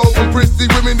 hate it all. From prissy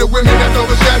women to women that's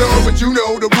overshadowed. But you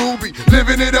know the ruby,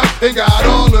 living it up, and got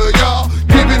all of y'all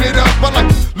giving it up. I like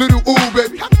little ooh,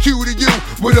 baby, how cute are you?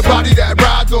 With a body that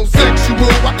rides on sexual.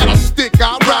 I got a stick,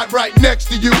 I'll ride right next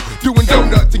to you. Doing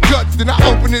donuts and guts, then I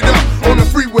open it up. On the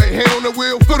freeway, hand on the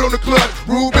wheel, foot on the clutch.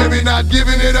 Rule, baby, not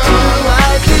giving it up.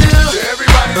 To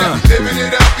everybody that be living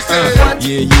it up, we say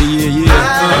Miami.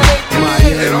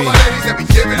 And all my ladies that be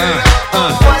giving it up.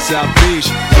 South Beach,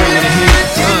 bringing the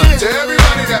heat. To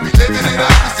everybody that be living it up,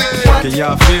 we say Can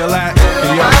y'all feel that?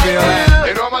 Can y'all feel that?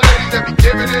 And all my ladies that be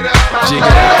giving it up. Jig it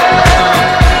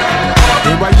out.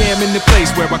 Here I am in the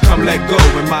place where I come let go.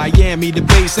 In Miami, the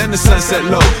bass and the sunset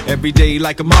low. Every day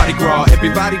like a Mardi Gras.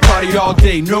 Everybody party all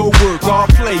day, no work, all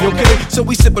play, okay? So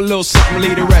we sip a little something,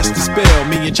 leave the rest to spill.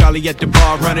 Me and Charlie at the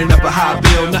bar running up a high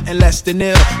bill. Nothing less than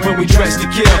ill when we dress to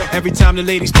kill. Every time the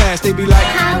ladies pass, they be like,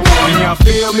 can y'all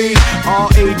feel me? All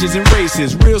ages and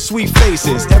races, real sweet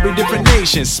faces. Every different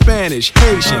nation, Spanish,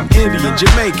 Haitian, Indian,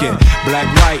 Jamaican, black,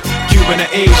 white, Cuban, or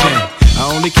Asian. I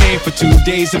only came for 2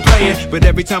 days of playing, but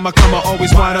every time I come I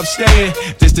always wind up staying.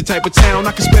 This the type of town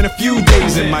I can spend a few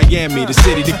days in. Miami, the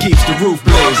city that keeps the roof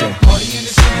blazing. Party in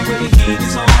the city where the heat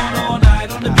is on, all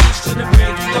night on the beach till the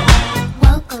break of dawn.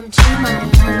 Welcome to Miami.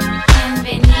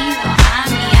 Bienvenido a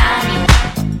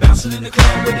Miami. Bouncing in the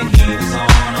club where the heat is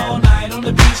on, all night on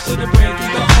the beach till the break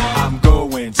of dawn. I'm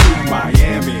going to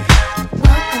Miami.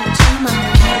 Welcome to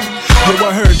Miami. Yo,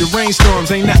 I heard the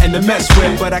rainstorms ain't nothing to mess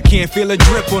with, but I can't feel a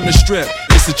drip on the strip.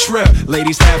 It's a trip.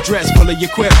 Ladies half dressed, full of your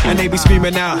quip, and they be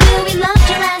screaming out. We loved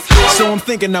your ass here. So I'm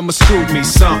thinking I'ma scoop me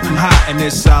something hot in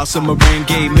this South Submarine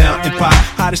Gay melting pot.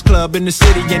 Hot hottest club in the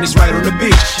city and it's right on the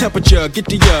beach. Temperature, get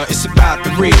to ya, it's about to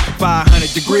reach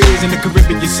 500 degrees in the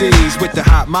Caribbean seas with the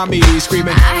hot mommy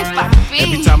screaming.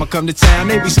 Every time I come to town,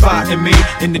 they be spotting me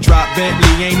in the drop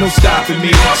Bentley, ain't no stopping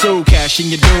me. So cash in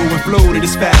your dough and flow to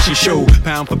this fashion show.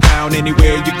 Pound for pound,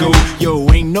 anywhere you go. Yo,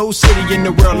 ain't no city in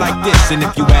the world like this. And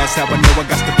if you ask how I know, I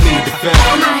got to plead the fifth.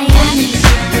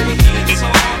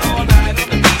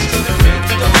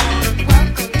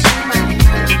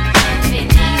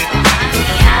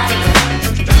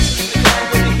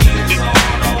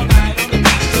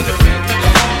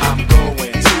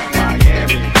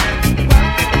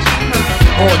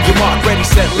 On your mark, ready,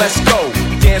 set, let's go.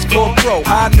 Dance floor pro,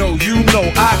 I know, you know,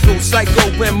 I go psycho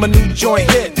when my new joint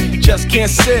hit. Just can't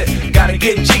sit, gotta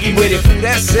get jiggy with it.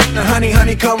 That's it, now honey,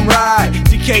 honey, come ride.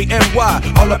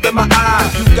 DKNY, all up in my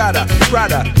eyes. You got a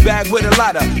Prada bag with a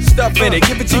lot of stuff in it.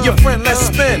 Give it to your friend, let's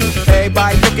spin.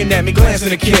 Everybody looking at me,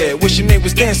 glancing a kid. Wishing they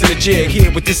was dancing a jig here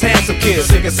with this handsome kid.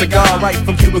 Sick a cigar right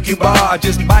from Cuba Cuba. I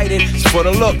just bite it, it's for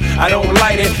the look, I don't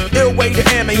light it. Ill way to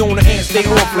ammo on the hand, stay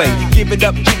on play. Give it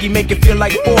up, jiggy, make it feel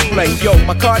like foreplay. Yo,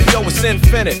 my cardio is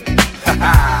infinite.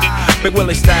 Big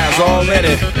Willie styles all in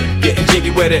it. Getting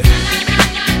jiggy with it.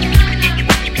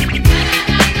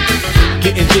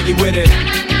 Getting jiggy with it.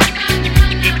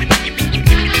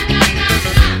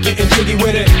 Getting jiggy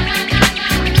with it.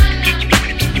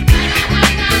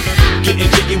 Getting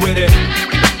jiggy with it.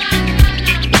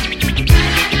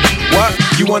 What?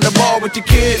 You on the ball with your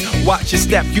kid? Watch your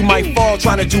step, you might fall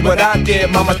trying to do what I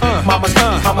did. Mama,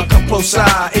 I'ma come close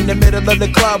side in the middle of the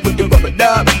club with the rubber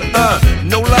dub.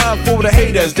 No love for the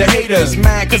haters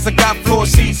mad cause I got floor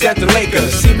seats at the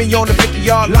Lakers. See me on the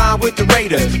 50-yard line with the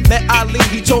Raiders. Met Ali,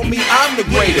 he told me I'm the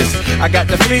greatest. I got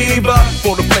the fever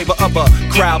for the flavor of a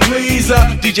crowd pleaser.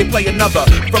 DJ play another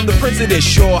from the Prince of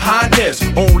this, your highness.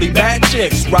 Only bad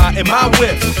chicks riding my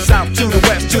whip. South to the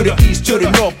west, to the east, to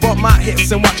the north. Bump my hips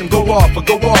and watch them go off. But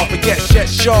yes,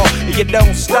 sure, and you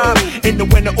don't stop in the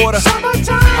winter order.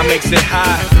 I makes it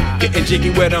high, getting jiggy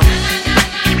with them.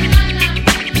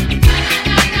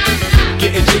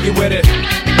 Getting jiggy with it.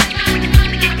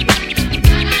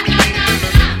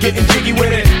 Getting jiggy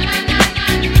with it.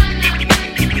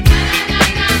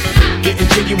 Getting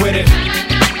jiggy with it.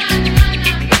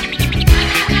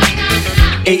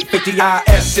 850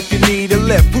 IS if you need a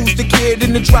lift. Who's the kid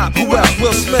in the drop? Who else?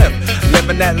 Will Smith.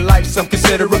 Living that life, some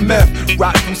consider a myth.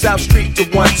 Rock from South Street to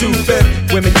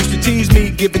 125th. Women used to tease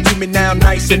me, give it to me now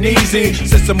nice and easy.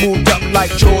 Since I moved up like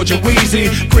George and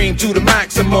Wheezy, cream to the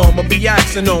maximum, I'll be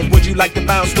axing them. Would you like to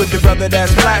bounce with the brother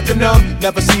that's platinum?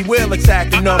 Never see Will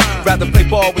attacking them. Rather play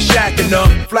ball with Shaq and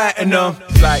them, flatten them.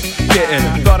 Like getting,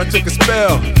 thought I took a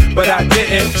spell, but I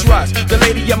didn't. Trust the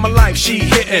lady of my life, she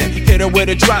hitting. Hit her with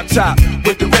a drop top,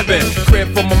 with the ribbon. Crib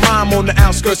for my mom on the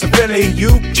outskirts of Philly.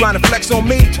 You trying to flex on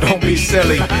me? Don't be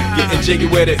silly. Getting jiggy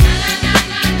with it.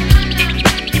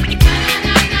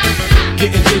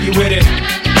 Getting jiggy with it.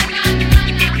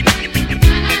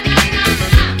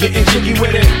 Getting jiggy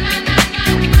with it.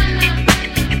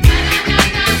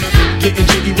 Getting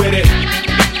jiggy with it.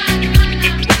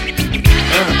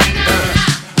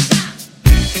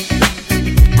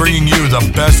 Bringing you the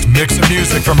best mix of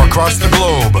music from across the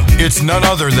globe. It's none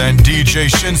other than DJ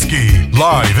Shinsky,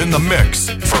 live in the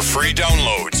mix. For free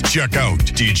downloads, check out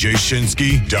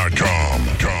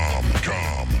djshinsky.com.